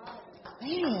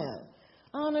 Man,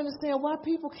 I don't understand why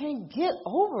people can't get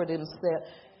over themselves.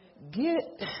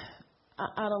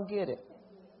 I don't get it.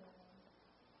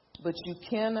 But you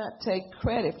cannot take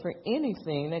credit for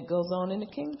anything that goes on in the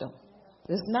kingdom.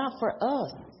 It's not for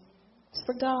us. It's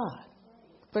for God.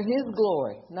 For His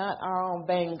glory, not our own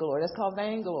vainglory. That's called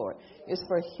vainglory. It's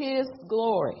for His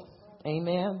glory.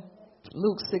 Amen.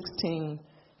 Luke 16:16.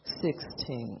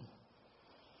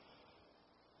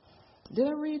 Did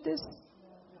I read this?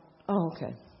 Oh,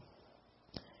 okay.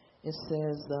 It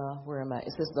says, where am I?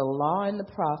 It says, the law and the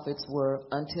prophets were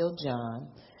until John.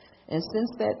 And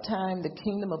since that time, the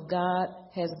kingdom of God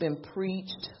has been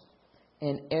preached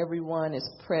and everyone is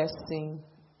pressing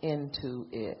into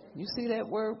it. You see that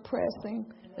word, pressing?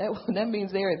 That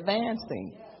means they're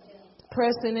advancing,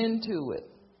 pressing into it,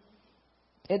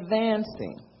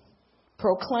 advancing,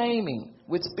 proclaiming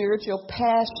with spiritual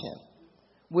passion,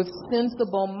 with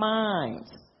sensible minds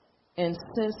and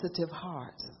sensitive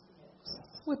hearts.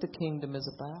 That's what the kingdom is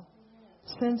about.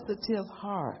 Sensitive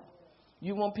heart.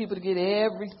 You want people to get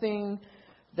everything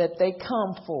that they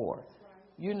come for.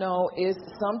 You know, it's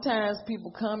sometimes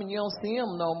people come and you don't see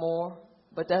them no more,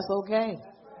 but that's okay.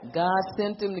 God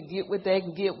sent them to get what they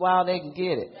can get while they can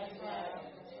get it.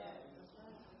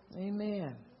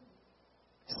 Amen.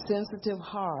 Sensitive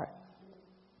heart.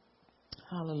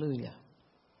 Hallelujah.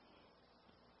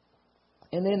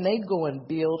 And then they go and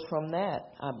build from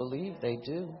that. I believe they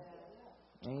do.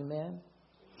 Amen.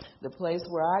 The place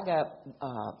where I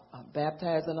got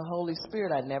baptized in the Holy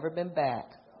Spirit, I'd never been back.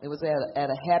 It was at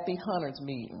a Happy Hunters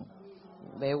meeting.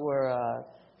 They were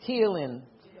healing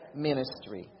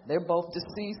ministry. They're both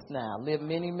deceased now, lived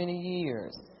many, many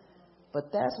years.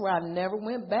 But that's where I never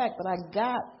went back. But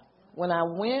when I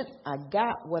went, I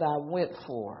got what I went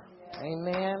for.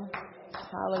 Amen.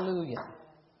 Hallelujah.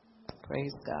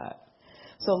 Praise God.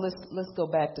 So let's go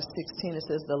back to 16. It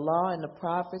says, the law and the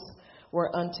prophets were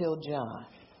until John.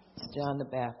 It's John the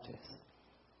Baptist.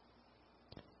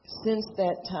 Since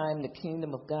that time, the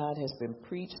kingdom of God has been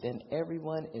preached and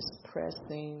everyone is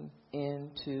pressing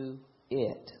into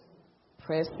it.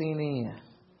 Pressing in.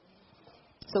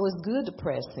 So it's good to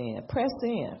press in. Press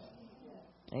in.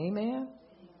 Amen.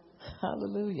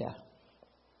 Hallelujah.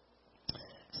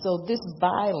 So this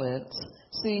violence,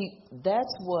 see,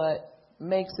 that's what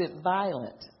makes it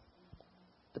violent.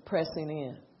 The pressing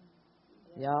in.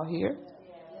 Y'all hear?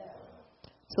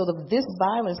 So this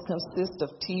violence consists of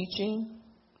teaching,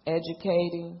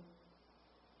 educating,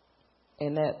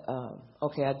 and that,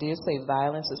 I did say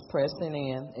violence is pressing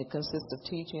in. It consists of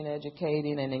teaching,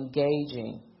 educating, and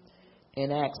engaging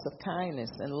in acts of kindness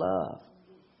and love.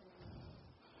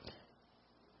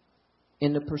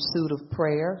 In the pursuit of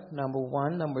prayer, number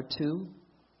 1. Number 2,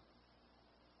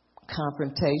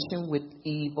 confrontation with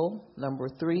evil. Number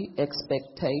 3,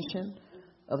 expectation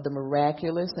of the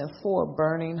miraculous. And 4,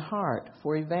 burning heart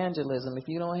for evangelism. If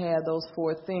you don't have those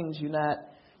 4 things, you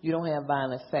don't have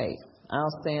violent faith.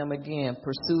 I'll say them again.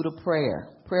 Pursuit of prayer.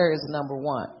 Prayer is number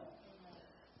 1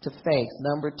 to faith.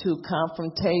 Number 2,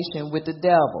 confrontation with the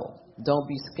devil. Don't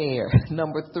be scared.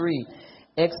 Number 3,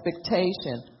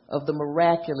 expectation of the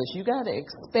miraculous. You got to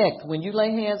expect. When you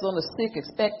lay hands on the sick,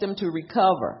 expect them to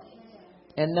recover.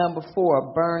 And number 4,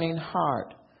 a burning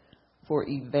heart for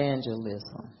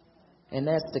evangelism. And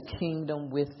that's the kingdom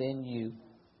within you.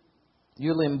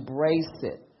 You'll embrace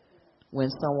it when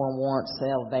someone wants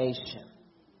salvation.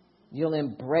 You'll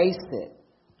embrace it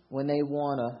when they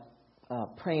want to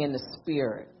pray in the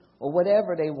Spirit or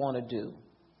whatever they want to do.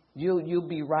 You'll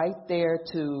be right there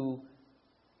to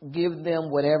give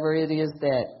them whatever it is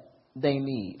that they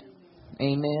need.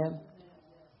 Amen.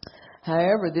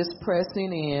 However, this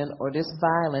pressing in or this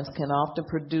violence can often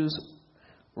produce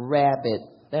rabid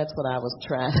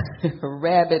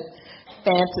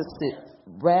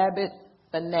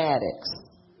fanatics.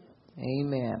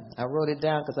 Amen. I wrote it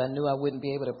down because I knew I wouldn't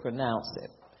be able to pronounce it.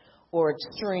 Or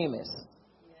extremists.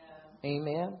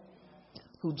 Amen.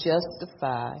 Who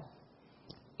justify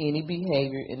any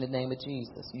behavior in the name of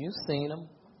Jesus. You've seen them.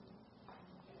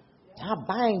 I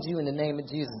bind you in the name of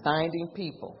Jesus. Binding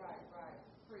people.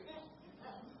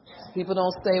 People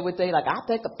don't say what they like. I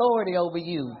take authority over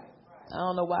you. I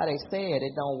don't know why they say it.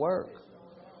 It don't work.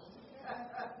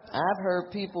 I've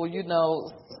heard people,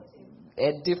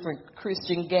 at different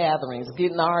Christian gatherings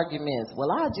getting arguments.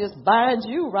 Well, I just bind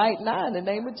you right now in the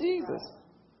name of Jesus.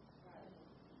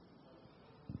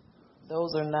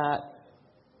 Those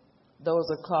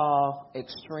are called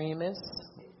extremists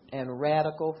and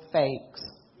radical fakes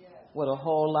with a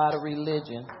whole lot of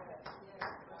religion.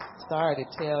 Sorry to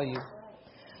tell you.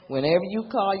 Whenever you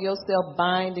call yourself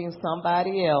binding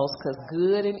somebody else, because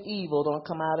good and evil don't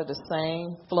flow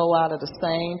out of the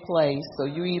same place. So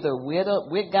you either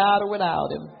with God or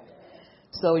without Him.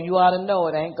 So you ought to know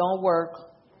it ain't going to work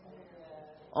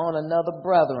on another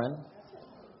brethren.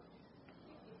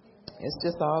 It's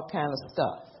just all kind of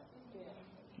stuff.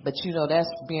 But that's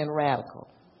being radical.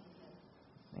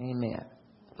 Amen.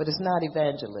 But it's not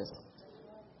evangelism.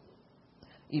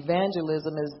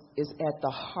 Evangelism is at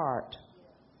the heart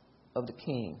of the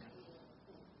King.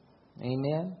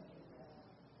 Amen.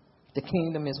 The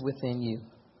kingdom is within you.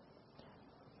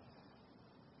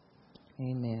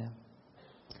 Amen.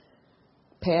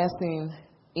 Passing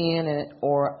in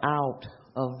or out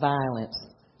of violence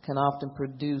can often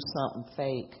produce something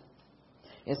fake.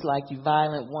 It's like you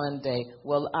violent one day.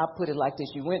 Well, I put it like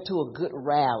this. You went to a good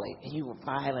rally and you were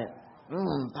violent.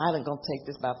 Violent going to take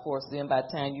this by force. Then by the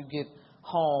time you get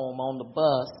home on the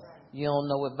bus, you don't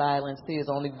know what violence is.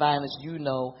 Only violence you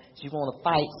know is you want to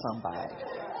fight somebody.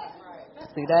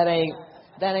 See, that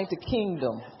ain't the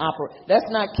kingdom. That's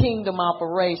not kingdom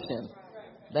operation.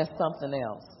 That's something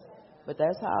else. But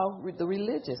that's how the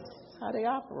religious, how they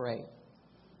operate.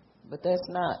 But that's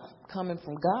not coming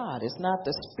from God. It's not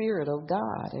the Spirit of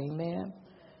God. Amen.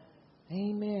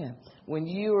 Amen. When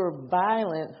you are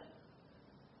violent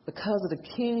because of the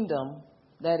kingdom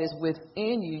that is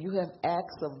within you, you have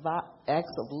acts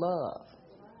of love.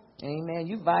 Amen.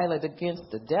 You violate against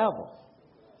the devil.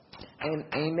 And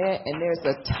amen. And there's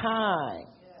a time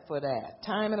for that.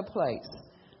 Time and a place.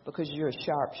 Because you're a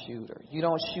sharpshooter. You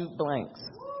don't shoot blanks.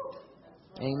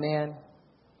 Amen.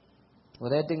 Well,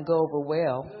 that didn't go over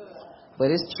well. But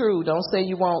it's true. Don't say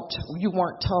you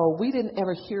weren't told. We didn't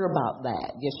ever hear about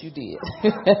that. Yes, you did.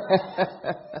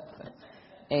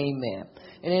 Amen.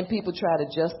 And then people try to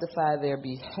justify their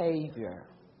behavior,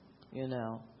 you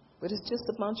know. But it's just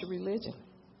a bunch of religion.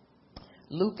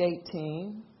 Luke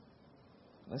 18.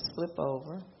 Let's flip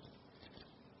over.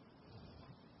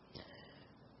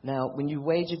 Now, when you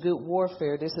wage a good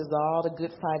warfare, this is all the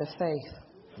good fight of faith.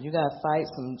 You got to fight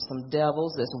some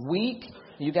devils that's weak.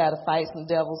 You got to fight some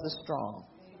devils that's strong.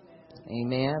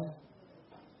 Amen.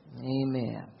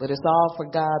 Amen. But it's all for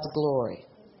God's glory.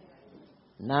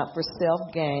 Not for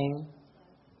self-gain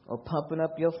or pumping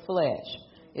up your flesh.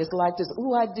 It's like this,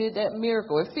 ooh, I did that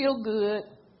miracle. It feels good.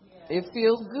 It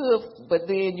feels good. But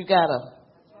then you got to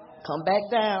come back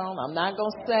down. I'm not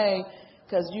going to say,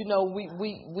 because, you know,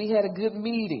 we had a good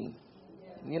meeting.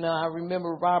 You know, I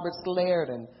remember Robert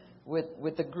Slaridan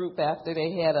with the group after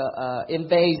they had a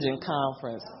invasion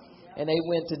conference. And they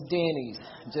went to Denny's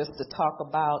just to talk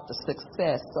about the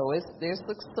success. So there's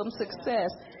some success,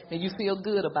 and you feel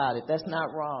good about it. That's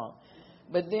not wrong.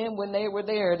 But then when they were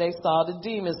there, they saw the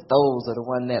demons. Those are the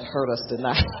ones that hurt us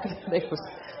tonight.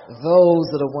 Those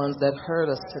are the ones that hurt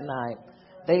us tonight.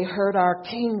 They hurt our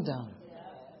kingdom.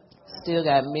 Still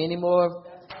got many more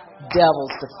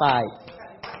devils to fight.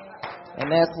 And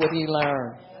that's what he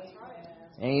learned.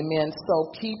 Amen.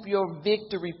 So keep your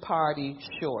victory party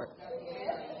short.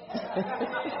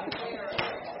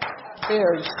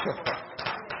 Very short.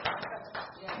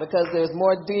 Because there's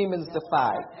more demons to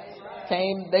fight.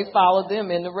 They followed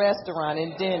them in the restaurant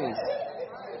in Denny's.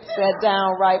 Sat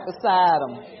down right beside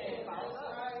them.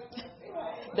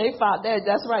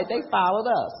 That's right. They followed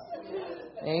us.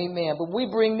 Amen. But we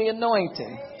bring the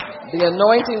anointing. The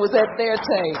anointing was at their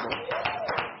table.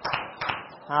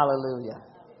 Hallelujah.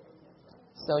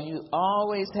 So you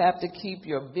always have to keep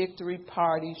your victory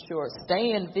party short.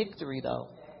 Stay in victory, though.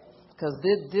 Because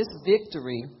this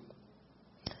victory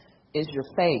is your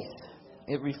faith.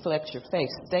 It reflects your faith.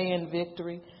 Stay in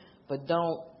victory, but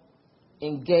don't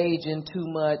engage in too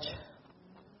much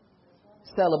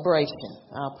celebration.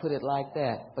 I'll put it like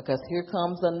that. Because here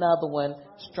comes another one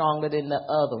stronger than the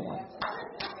other one.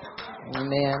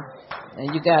 Amen.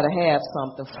 And you got to have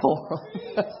something for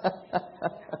them.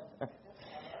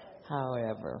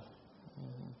 However.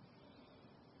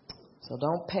 So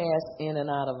don't pass in and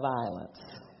out of violence.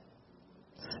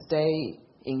 Stay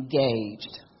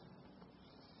engaged.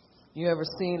 You ever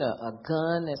seen a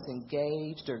gun that's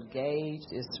engaged or gauged?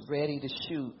 It's ready to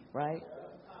shoot, right?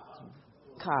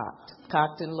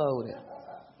 Cocked and loaded.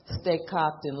 Stay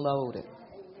cocked and loaded.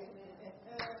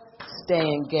 Stay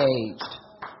engaged.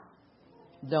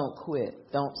 Don't quit.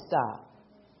 Don't stop.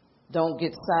 Don't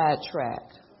get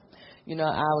sidetracked. You know,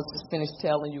 I was just finished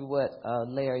telling you what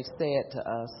Larry said to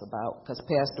us about, because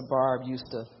Pastor Barb used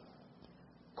to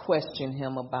question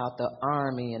him about the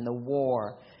army and the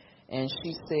war. And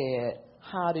she said,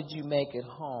 how did you make it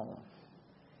home?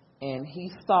 And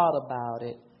he thought about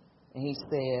it, and he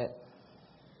said,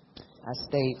 I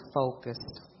stayed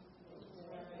focused.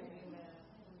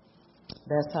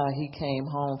 That's how he came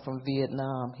home from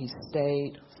Vietnam. He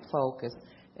stayed focused,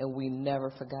 and we never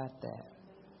forgot that.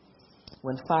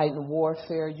 When fighting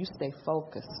warfare, you stay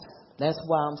focused. That's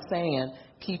why I'm saying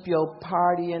keep your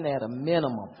partying at a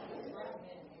minimum.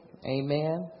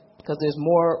 Amen? Because there's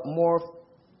more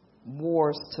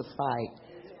wars to fight.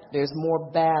 There's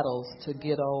more battles to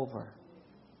get over.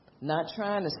 Not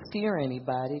trying to scare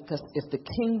anybody, because if the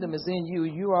kingdom is in you,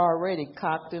 you're already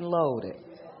cocked and loaded.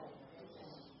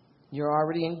 You're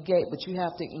already engaged, but you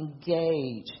have to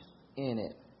engage in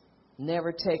it.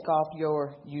 Never take off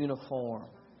your uniform.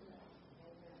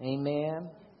 Amen?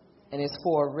 And it's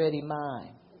for a ready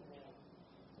mind.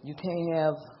 You can't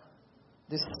have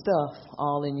this stuff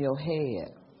all in your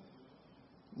head,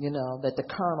 you know, that the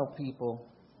carnal people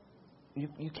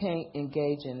You can't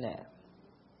engage in that.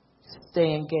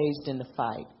 Stay engaged in the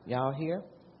fight. Y'all hear?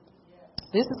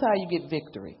 This is how you get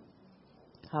victory.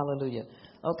 Hallelujah.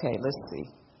 Okay, let's see.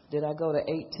 Did I go to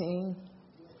 18?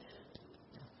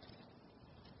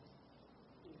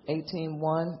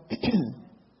 18:1.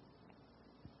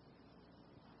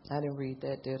 I didn't read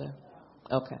that, did I?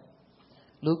 Okay.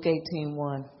 Luke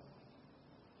 18:1.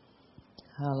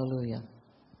 Hallelujah.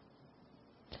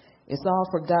 It's all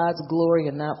for God's glory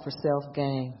and not for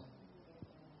self-gain.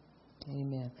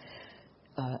 Amen.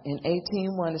 In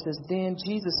 18:1 it says, Then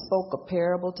Jesus spoke a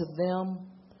parable to them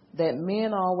that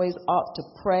men always ought to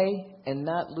pray and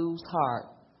not lose heart.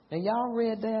 Now y'all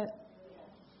read that?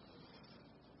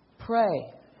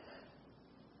 Pray.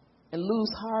 And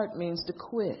lose heart means to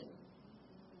quit.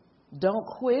 Don't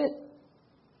quit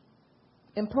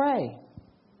and pray.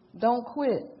 Don't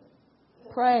quit.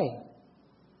 Pray.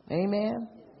 Amen.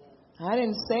 I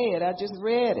didn't say it. I just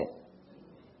read it.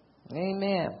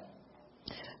 Amen.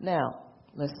 Now,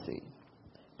 let's see.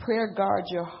 Prayer guards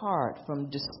your heart from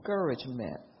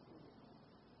discouragement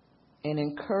and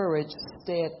encourage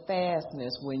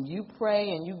steadfastness. When you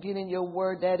pray and you get in your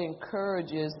word, that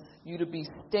encourages you to be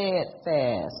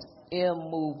steadfast,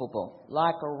 immovable,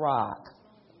 like a rock.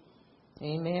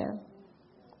 Amen.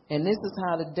 And this is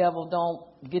how the devil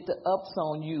don't get the ups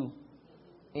on you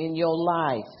in your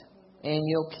life and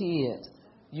your kids.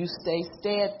 You stay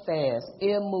steadfast,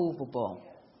 immovable.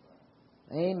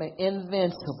 Amen.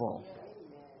 Invincible.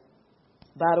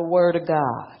 By the word of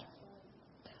God.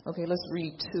 Okay, let's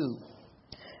read 2.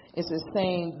 It says,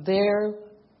 saying, there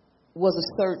was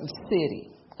a certain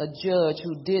city, a judge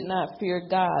who did not fear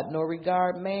God nor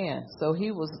regard man. So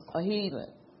he was a heathen.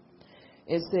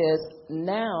 It says,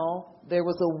 now there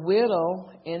was a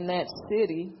widow in that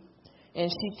city, and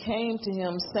she came to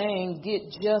him saying, get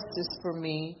justice for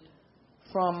me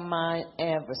from my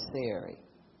adversary.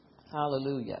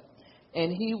 Hallelujah.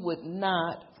 And he would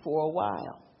not for a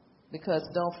while. Because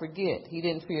don't forget, he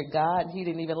didn't fear God. He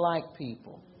didn't even like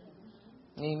people.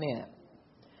 Amen.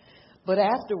 But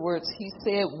afterwards he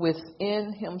said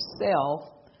within himself,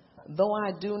 though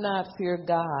I do not fear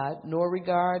God nor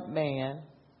regard man,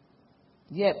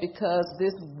 yet because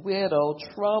this widow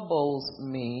troubles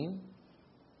me,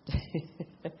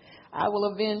 I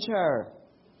will avenge her,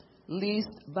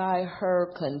 lest by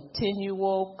her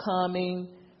continual coming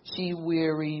she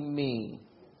weary me.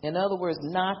 In other words,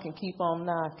 knock and keep on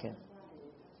knocking.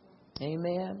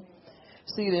 Amen.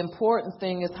 See, the important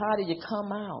thing is, how do you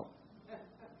come out?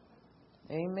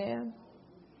 Amen.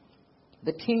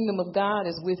 The kingdom of God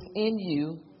is within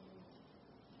you,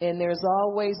 and there's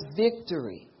always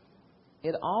victory.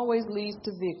 It always leads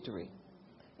to victory.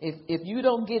 If you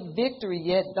don't get victory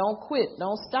yet, don't quit.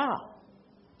 Don't stop.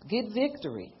 Get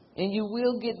victory, and you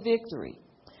will get victory.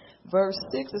 Verse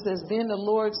 6, it says, then the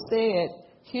Lord said,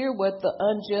 hear what the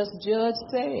unjust judge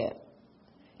said.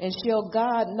 And shall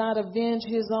God not avenge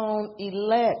his own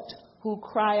elect who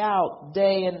cry out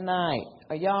day and night?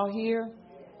 Are y'all here?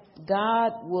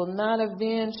 God will not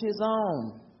avenge his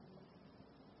own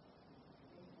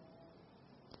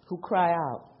who cry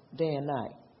out day and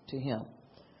night to him,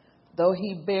 though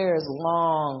he bears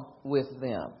long with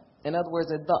them. In other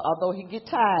words, although he get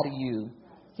tired of you,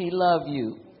 he love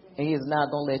you, and he is not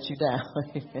going to let you down.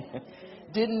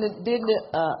 Didn't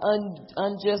the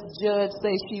unjust judge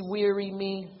say, she weary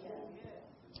me?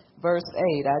 Verse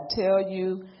 8, I tell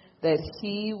you that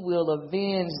he will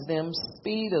avenge them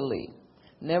speedily.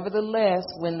 Nevertheless,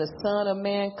 when the Son of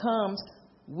Man comes,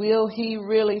 will he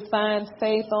really find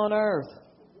faith on earth?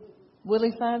 Will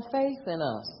he find faith in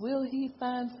us? Will he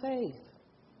find faith?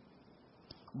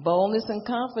 Boldness and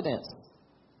confidence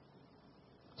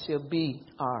shall be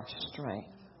our strength.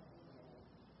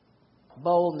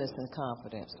 Boldness and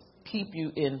confidence keep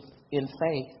you in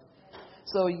faith.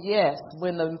 So yes,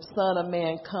 when the Son of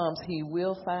Man comes, he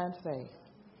will find faith.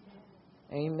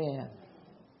 Amen.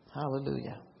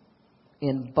 Hallelujah.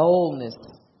 In boldness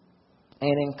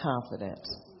and in confidence.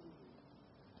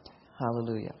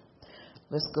 Hallelujah.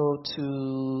 Let's go to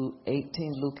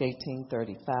Luke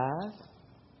 18:35.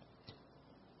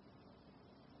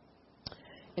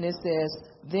 And it says,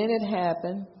 then it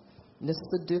happened, this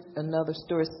is another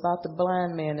story, it's about the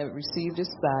blind man that received his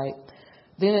sight.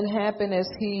 Then it happened as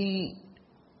he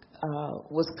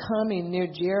was coming near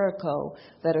Jericho,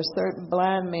 that a certain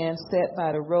blind man sat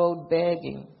by the road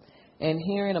begging. And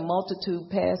hearing a multitude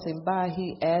passing by,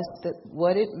 he asked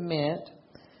what it meant.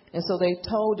 And so they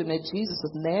told him that Jesus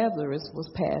of Nazareth was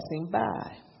passing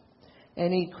by.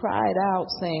 And he cried out,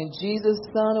 saying, Jesus,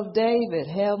 Son of David,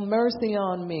 have mercy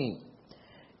on me.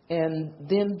 And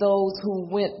then those who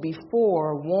went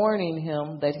before, warning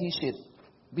him that he should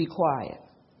be quiet.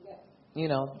 You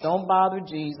know, don't bother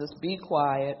Jesus. Be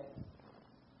quiet.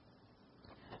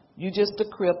 You just a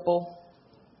cripple.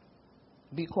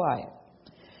 Be quiet.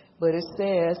 But it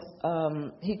says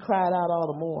he cried out all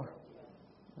the more.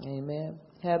 Amen.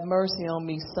 Have mercy on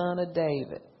me, son of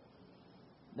David.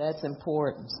 That's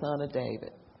important, son of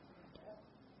David.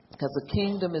 Because the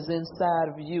kingdom is inside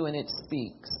of you and it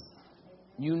speaks.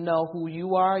 You know who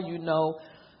you are. You know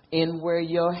in where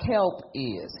your help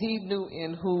is. He knew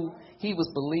in who he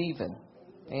was believing.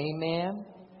 Amen.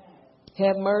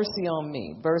 Have mercy on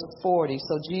me. Verse 40.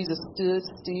 So Jesus stood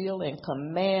still and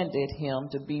commanded him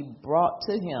to be brought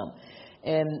to him.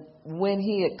 And when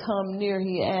he had come near,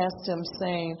 he asked him,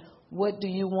 saying, what do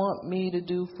you want me to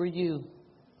do for you?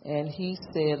 And he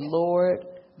said, Lord,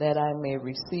 that I may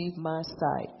receive my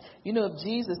sight. You know, if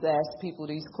Jesus asked people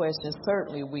these questions,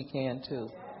 certainly we can too.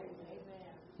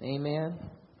 Amen.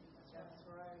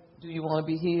 Do you want to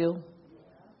be healed?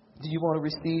 Do you want to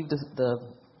receive the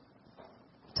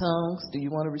tongues? Do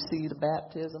you want to receive the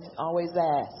baptism? Always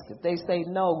ask. If they say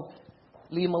no,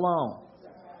 leave them alone.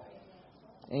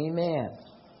 Amen.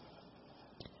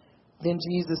 Then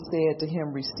Jesus said to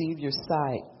him, receive your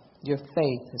sight. Your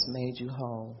faith has made you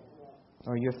whole.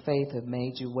 Or your faith has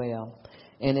made you well.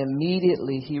 And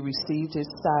immediately he received his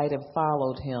sight and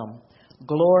followed him,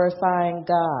 glorifying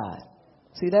God.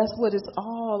 See, that's what it's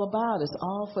all about. It's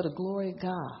all for the glory of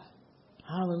God.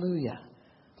 Hallelujah.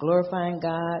 Glorifying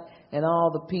God, and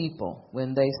all the people,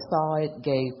 when they saw it,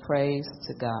 gave praise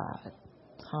to God.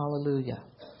 Hallelujah.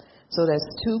 So that's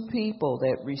two people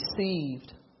that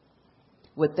received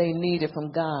what they needed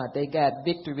from God. They got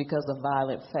victory because of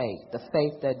violent faith. The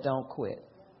faith that don't quit.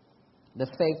 The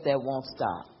faith that won't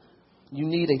stop. You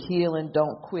need a healing,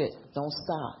 don't quit. Don't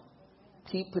stop.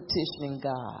 Keep petitioning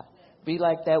God. Be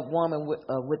like that woman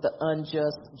with the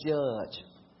unjust judge.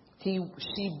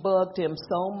 She bugged him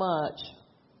so much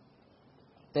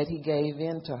that he gave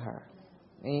in to her.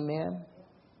 Amen.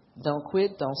 Don't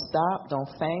quit. Don't stop. Don't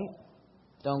faint.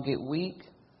 Don't get weak.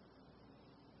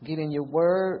 Get in your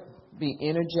word. Be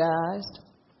energized.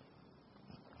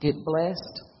 Get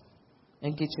blessed.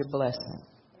 And get your blessing.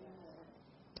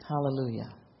 Hallelujah.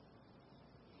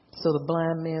 So the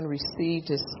blind man received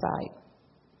his sight.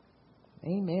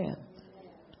 Amen.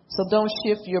 So don't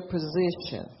shift your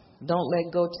position. Don't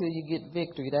let go till you get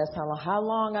victory. That's how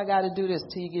long I got to do this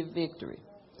till you get victory.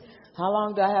 How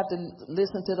long do I have to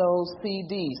listen to those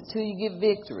CDs till you get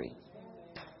victory?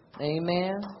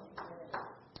 Amen.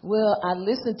 Well, I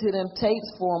listened to them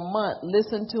tapes for a month.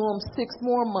 Listen to them 6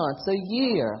 more months, a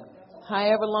year.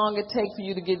 However long it takes for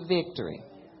you to get victory.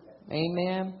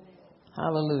 Amen.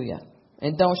 Hallelujah.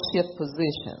 And don't shift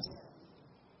positions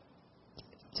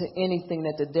to anything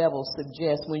that the devil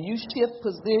suggests. When you shift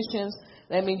positions,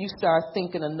 that means you start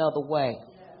thinking another way.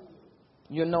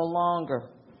 You're no longer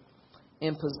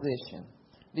in position.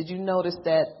 Did you notice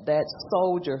that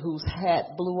soldier whose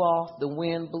hat blew off, the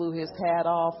wind blew his hat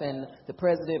off, and the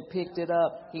president picked it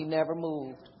up? He never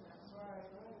moved.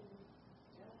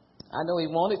 I know he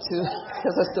wanted to,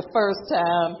 because it's the first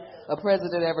time a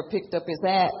president ever picked up his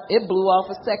hat. It blew off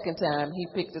a second time. He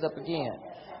picked it up again.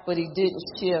 But he didn't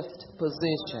shift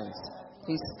positions.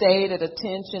 He stayed at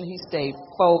attention. He stayed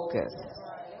focused.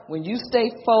 When you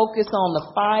stay focused on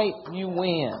the fight, you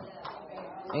win.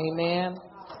 Amen.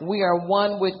 We are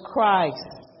one with Christ.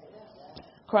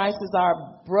 Christ is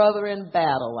our brother in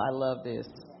battle. I love this.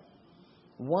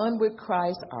 One with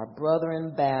Christ, our brother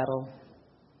in battle.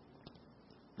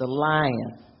 The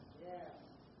lion,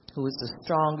 who is the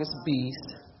strongest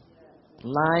beast.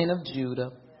 Lion of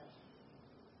Judah.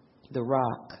 The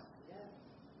rock.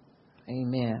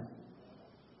 Amen.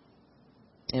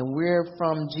 And we're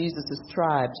from Jesus'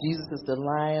 tribe. Jesus is the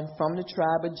lion from the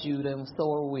tribe of Judah, and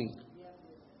so are we.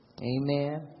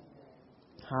 Amen.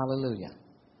 Hallelujah.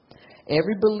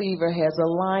 Every believer has a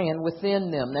lion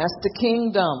within them. That's the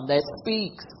kingdom that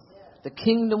speaks. The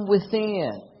kingdom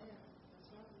within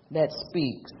that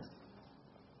speaks.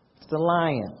 It's the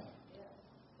lion.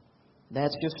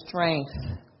 That's your strength.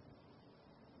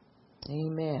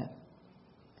 Amen.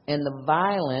 And the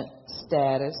violent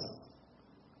status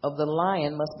of the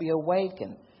lion must be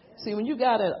awakened. See, when you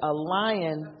got a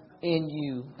lion in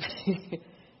you,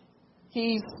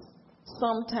 he's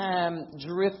sometimes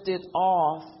drifted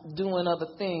off doing other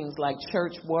things like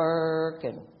church work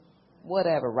and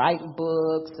whatever, writing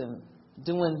books and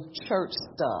doing church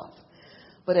stuff.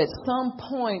 But at some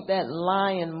point, that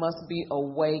lion must be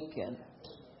awakened.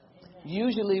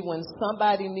 Usually when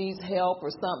somebody needs help or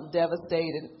something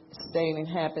devastating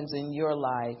happens in your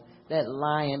life, that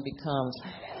lion becomes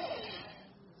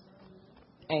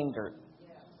angered.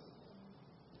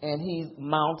 And he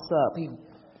mounts up. He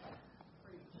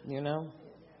you know.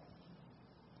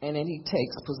 And then he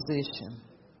takes position.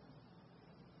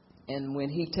 And when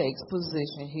he takes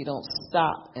position, he don't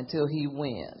stop until he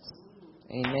wins.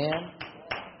 Amen.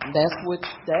 That's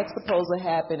supposed to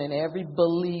happen in every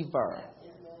believer.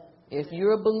 If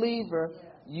you're a believer,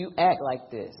 you act like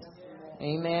this.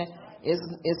 Amen.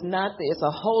 It's not that it's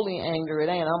a holy anger. It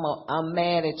ain't I'm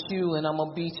mad at you and I'm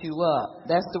gonna beat you up.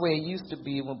 That's the way it used to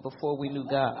be before we knew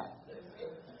God.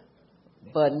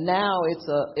 But now it's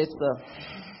a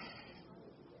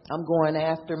I'm going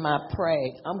after my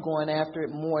prey. I'm going after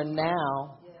it more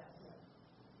now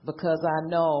because I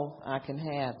know I can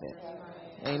have it.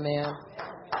 Amen.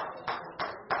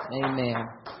 Amen.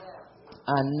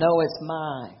 I know it's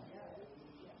mine.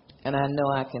 And I know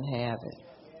I can have it.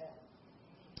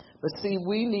 But see,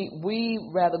 we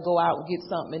rather go out and get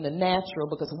something in the natural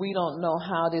because we don't know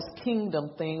how this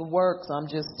kingdom thing works. I'm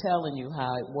just telling you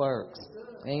how it works.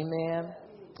 Amen.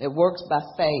 It works by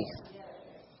faith.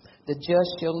 The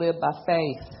just shall live by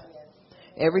faith.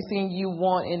 Everything you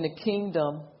want in the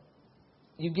kingdom,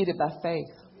 you get it by faith.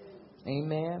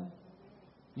 Amen.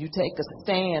 You take a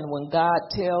stand when God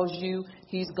tells you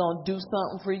he's going to do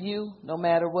something for you, no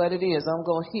matter what it is. I'm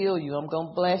going to heal you. I'm going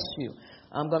to bless you.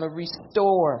 I'm going to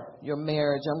restore your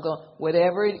marriage.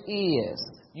 Whatever it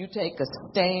is, you take a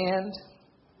stand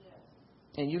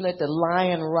and you let the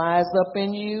lion rise up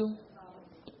in you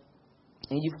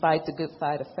and you fight the good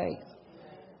fight of faith.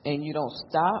 And you don't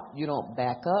stop. You don't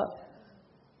back up.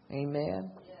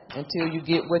 Amen. Until you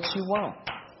get what you want.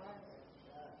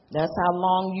 That's how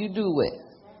long you do it.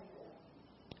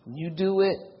 You do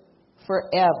it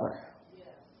forever.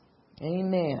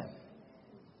 Amen.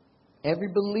 Every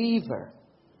believer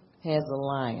has a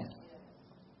lion.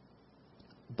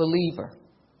 Believer.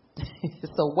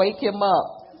 So wake him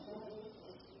up.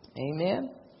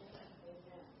 Amen.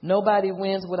 Nobody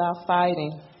wins without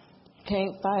fighting.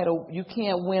 You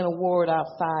can't win a war without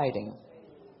fighting.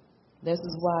 This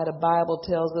is why the Bible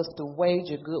tells us to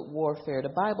wage a good warfare. The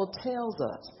Bible tells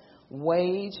us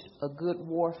wage a good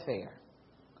warfare.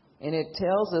 And it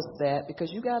tells us that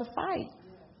because you got to fight.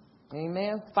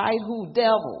 Amen. Fight who?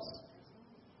 Devils.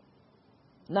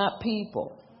 Not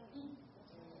people.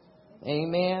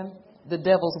 Amen. The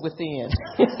devil's within.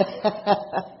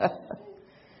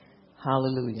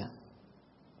 Hallelujah.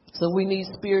 So we need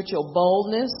spiritual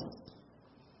boldness,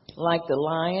 like the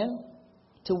lion,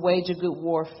 to wage a good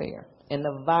warfare. And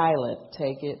the violent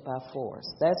take it by force.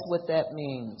 That's what that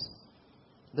means.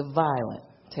 The violent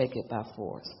take it by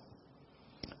force.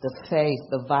 The faith,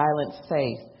 the violent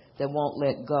faith that won't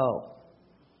let go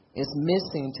is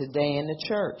missing today in the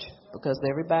church because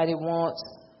everybody wants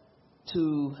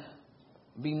to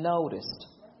be noticed.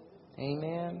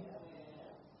 Amen.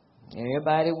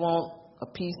 Everybody wants a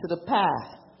piece of the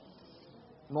pie.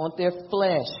 Want their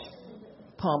flesh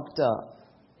pumped up.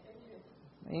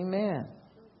 Amen.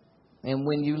 And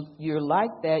when you're like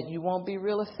that, you won't be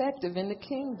real effective in the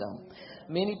kingdom.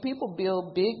 Many people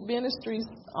build big ministries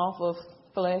off of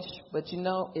flesh, but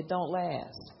it don't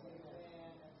last.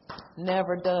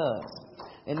 Never does.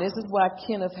 And this is why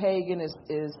Kenneth Hagin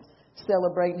is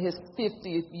celebrating his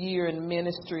 50th year in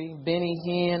ministry. Benny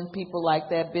Hinn, people like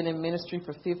that, been in ministry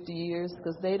for 50 years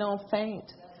because they don't faint.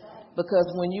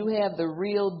 Because when you have the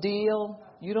real deal,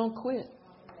 you don't quit.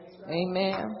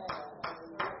 Amen.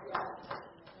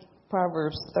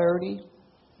 Proverbs 30.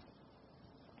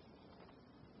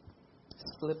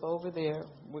 Let's flip over there.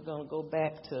 We're going to go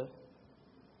back to,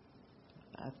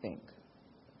 I think,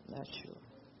 not sure.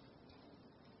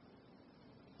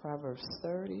 Proverbs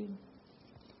 30.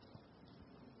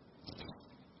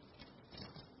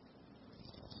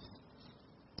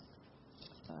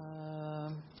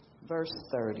 Verse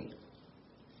 30.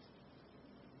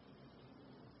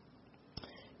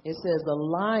 It says, a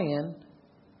lion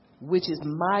which is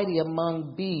mighty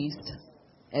among beasts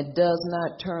and does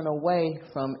not turn away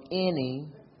from any.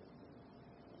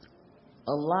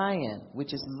 A lion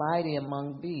which is mighty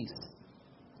among beasts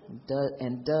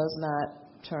and does not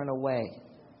turn away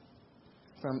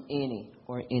from any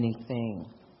or anything.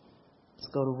 Let's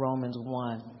go to Romans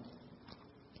 1.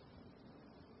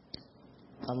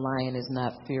 A lion is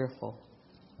not fearful.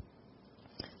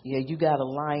 Yeah, you got a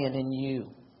lion in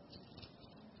you.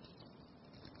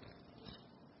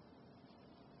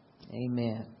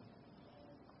 Amen.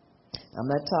 I'm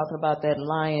not talking about that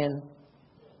lion.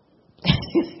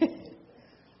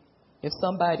 If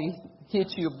somebody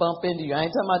hits you or bump into you, I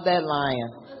ain't talking about that lion.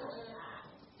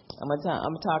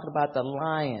 I'm talking about the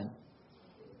lion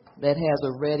that has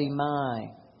a ready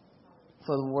mind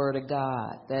for the word of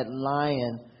God. That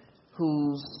lion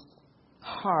whose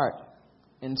heart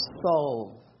and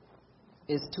soul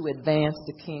is to advance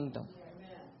the kingdom.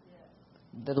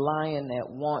 the lion that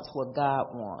wants what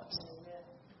God wants.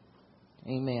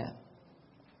 Amen.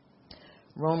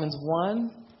 Romans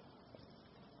 1.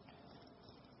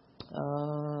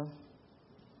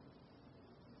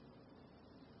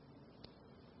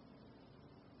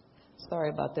 Sorry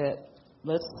about that.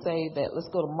 Let's say that. Let's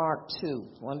go to Mark 2.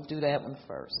 I want to do that one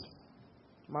first.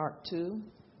 Mark 2.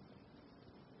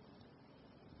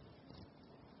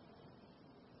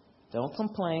 Don't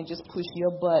complain. Just push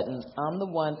your button. I'm the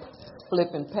one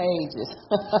flipping pages.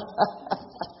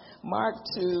 Mark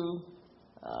 2,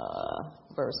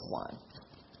 verse 1.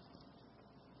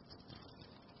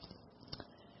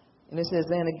 And it says,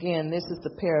 and again, this is the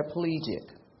paraplegic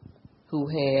who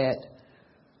had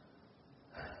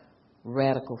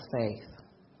radical faith.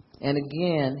 And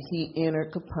again, he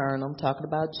entered Capernaum, talking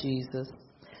about Jesus,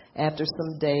 after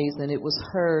some days, and it was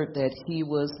heard that he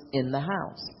was in the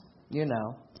house. You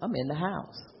know, I'm in the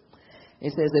house.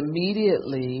 It says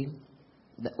immediately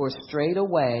or straight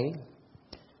away,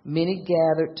 many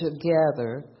gathered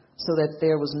together so that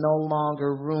there was no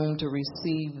longer room to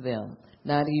receive them,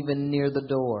 not even near the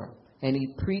door. And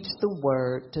he preached the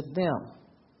word to them.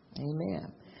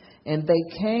 Amen. And they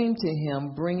came to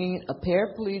him bringing a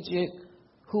paraplegic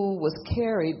who was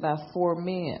carried by 4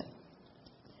 men.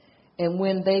 And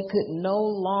when they could no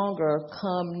longer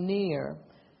come near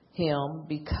him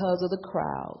because of the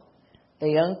crowd,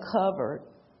 they uncovered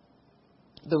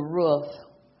the roof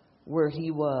where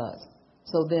he was.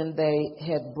 So then they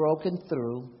had broken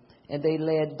through, and they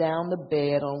laid down the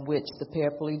bed on which the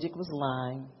paraplegic was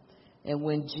lying. And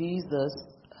when Jesus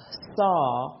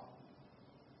saw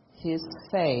his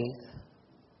faith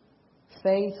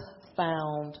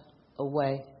found a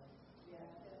way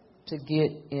to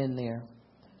get in there.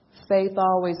 Faith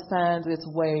always finds its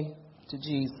way to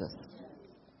Jesus.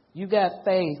 You got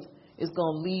faith, it's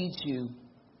going to lead you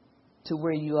to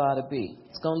where you ought to be.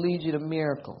 It's going to lead you to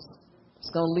miracles. It's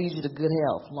going to lead you to good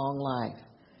health, long life.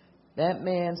 That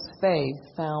man's faith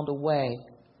found a way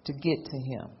to get to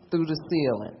him through the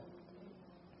ceiling.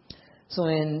 So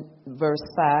in verse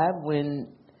 5, when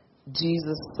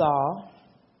Jesus saw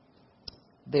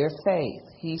their faith,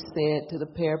 he said to the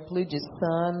paraplegic,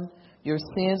 son, your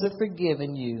sins are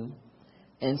forgiven you.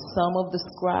 And some of the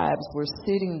scribes were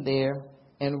sitting there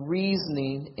and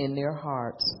reasoning in their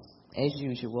hearts, as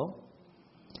usual.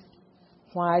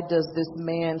 Why does this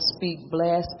man speak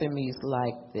blasphemies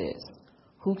like this?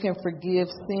 Who can forgive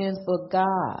sins but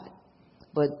God?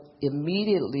 But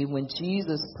immediately when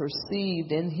Jesus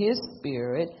perceived in his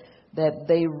spirit that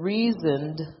they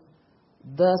reasoned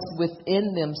thus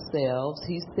within themselves,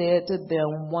 he said to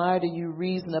them, why do you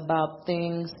reason about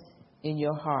things in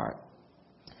your heart?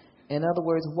 In other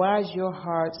words, why is your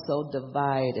heart so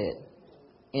divided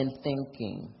in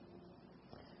thinking?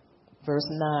 Verse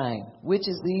 9, which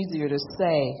is easier to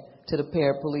say to the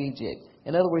paraplegic?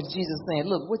 In other words, Jesus is saying,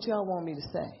 look, what y'all want me to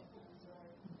say?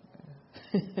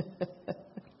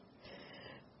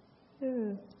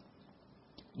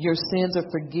 Your sins are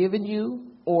forgiven you,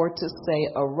 or to say,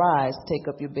 arise, take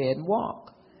up your bed and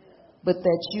walk. But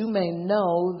that you may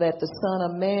know that the Son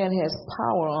of Man has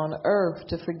power on earth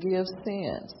to forgive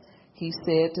sins. He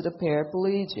said to the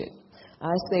paraplegic,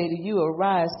 I say to you,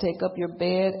 arise, take up your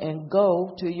bed and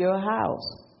go to your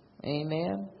house.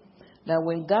 Amen. Now,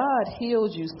 when God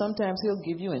heals you, sometimes he'll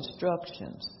give you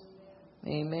instructions.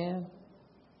 Amen.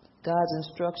 God's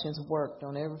instructions work.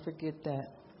 Don't ever forget that.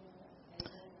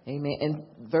 Amen. And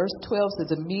verse 12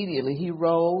 says, immediately he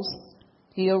arose,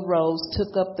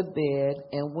 took up the bed,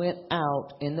 and went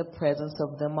out in the presence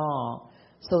of them all,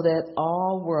 so that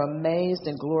all were amazed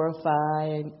and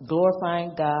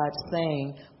glorifying God,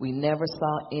 saying, we never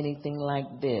saw anything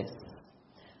like this.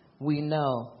 We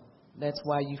know that's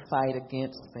why you fight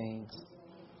against things.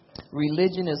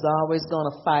 Religion is always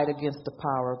going to fight against the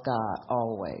power of God,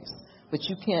 always. But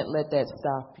you can't let that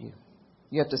stop you.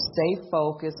 You have to stay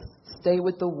focused, stay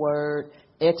with the word,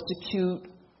 execute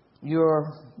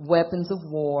your weapons of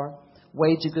war,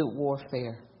 wage a good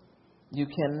warfare. You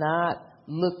cannot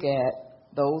look at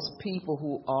those people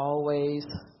who always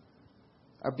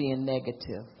are being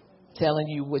negative, telling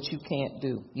you what you can't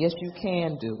do. Yes, you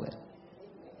can do it.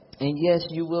 And yes,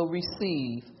 you will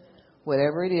receive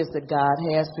whatever it is that God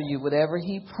has for you, whatever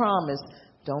he promised.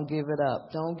 Don't give it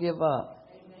up. Don't give up.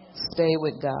 Stay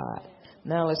with God.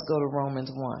 Now let's go to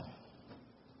Romans 1.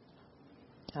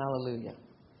 Hallelujah.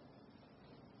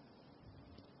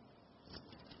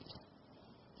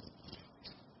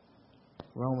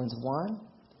 Romans 1,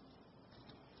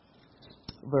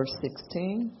 verse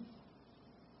 16.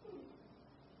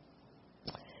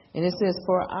 And it says,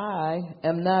 for I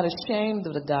am not ashamed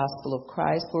of the gospel of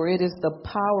Christ, for it is the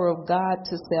power of God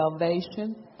to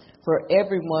salvation for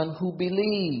everyone who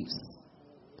believes,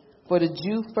 for the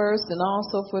Jew first and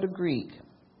also for the Greek.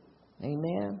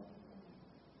 Amen.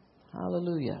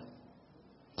 Hallelujah.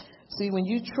 See, when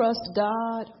you trust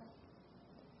God,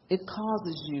 it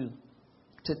causes you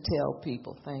to tell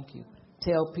people, thank you,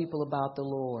 tell people about the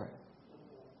Lord.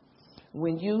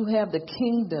 When you have the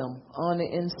kingdom on the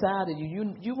inside of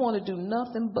you, you want to do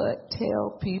nothing but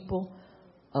tell people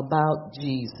about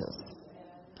Jesus.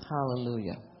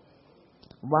 Hallelujah.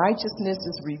 Righteousness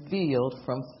is revealed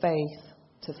from faith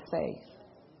to faith.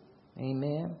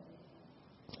 Amen.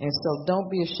 And so don't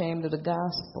be ashamed of the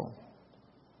gospel,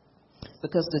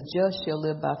 because the just shall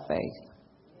live by faith.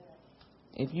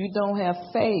 If you don't have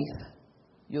faith,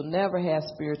 you'll never have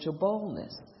spiritual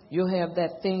boldness. You'll have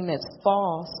that thing that's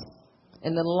false,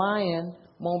 and the lion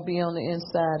won't be on the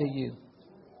inside of you.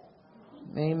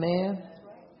 Amen.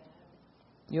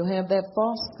 You'll have that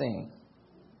false thing.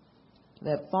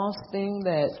 That false thing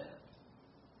that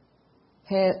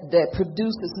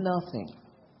produces nothing.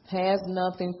 Has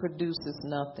nothing, produces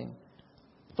nothing.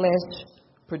 Flesh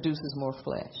produces more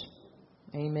flesh.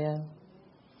 Amen.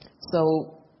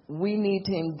 So we need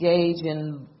to engage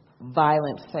in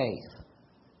violent faith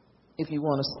if you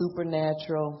want a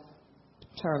supernatural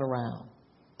turnaround.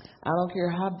 I don't care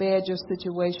how bad your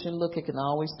situation looks, it can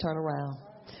always turn around.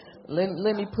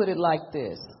 Let me put it like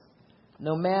this.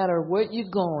 No matter what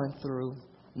you're going through,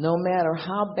 no matter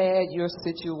how bad your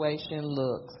situation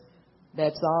looks,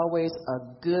 that's always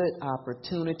a good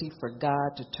opportunity for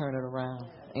God to turn it around.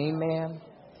 Amen.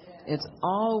 It's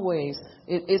always,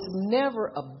 it's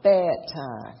never a bad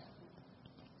time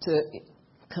to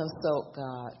consult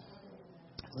God.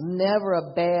 It's never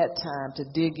a bad time to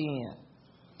dig in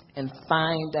and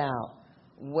find out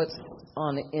what's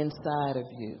on the inside of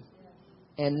you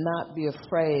and not be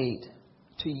afraid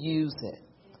to use it.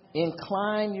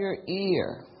 Incline your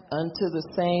ear unto the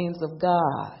sayings of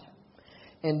God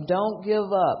and don't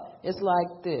give up. It's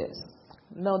like this.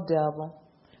 No, devil,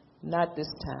 not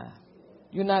this time.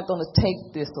 You're not going to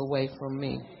take this away from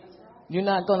me. You're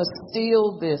not going to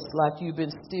steal this like you've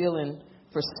been stealing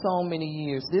for so many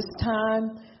years. This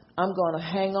time, I'm going to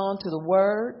hang on to the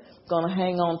word, going to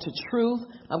hang on to truth.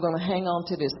 I'm going to hang on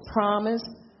to this promise,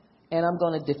 and I'm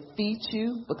going to defeat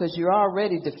you because you're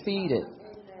already defeated.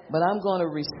 But I'm going to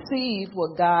receive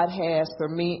what God has for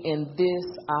me in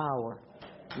this hour,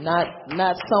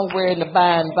 not somewhere in the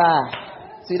by and by.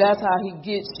 See, that's how he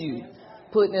gets you,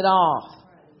 putting it off.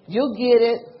 You'll get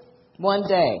it one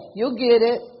day. You'll get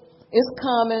it. It's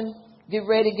coming. Get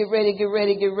ready, get ready, get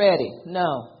ready, get ready.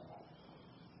 No.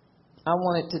 I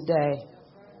want it today.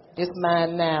 It's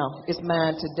mine now. It's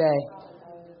mine today.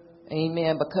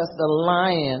 Amen. Because the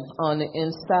lion on the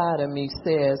inside of me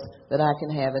says that I can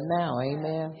have it now.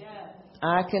 Amen.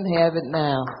 I can have it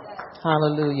now.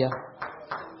 Hallelujah.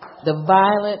 The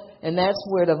violent, and that's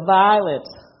where the violence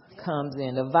comes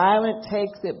in. The violent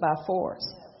takes it by force.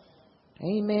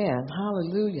 Amen.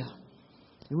 Hallelujah.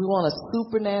 We want a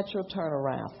supernatural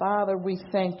turnaround. Father, we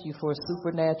thank you for a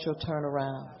supernatural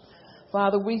turnaround.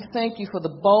 Father, we thank you for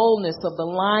the boldness of the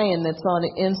lion that's on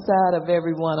the inside of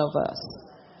every one of us.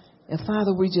 And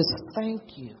Father, we just thank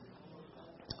you.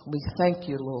 We thank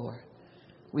you, Lord.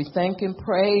 We thank and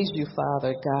praise you,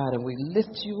 Father God, and we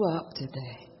lift you up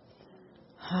today.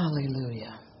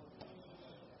 Hallelujah.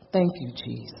 Thank you,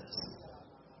 Jesus.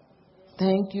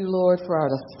 Thank you, Lord, for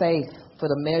the faith, for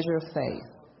the measure of faith.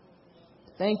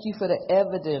 Thank you for the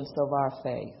evidence of our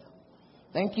faith.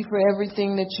 Thank you for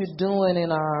everything that you're doing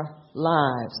in our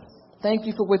lives. Thank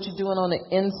you for what you're doing on the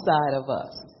inside of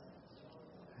us.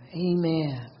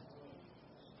 Amen.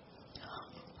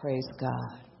 Praise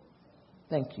God.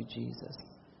 Thank you, Jesus.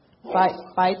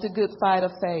 Fight the good fight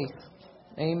of faith.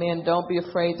 Amen. Don't be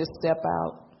afraid to step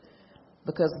out,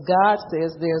 because God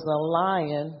says there's a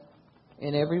lion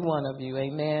in every one of you.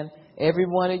 Amen. Every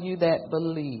one of you that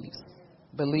believes.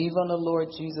 Believe on the Lord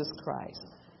Jesus Christ,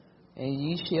 and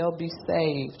ye shall be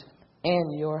saved,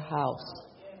 and your house.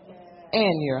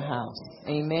 And your house.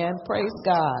 Amen. Praise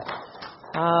God.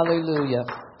 Hallelujah.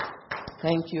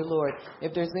 Thank you, Lord.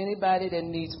 If there's anybody that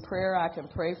needs prayer, I can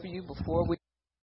pray for you before we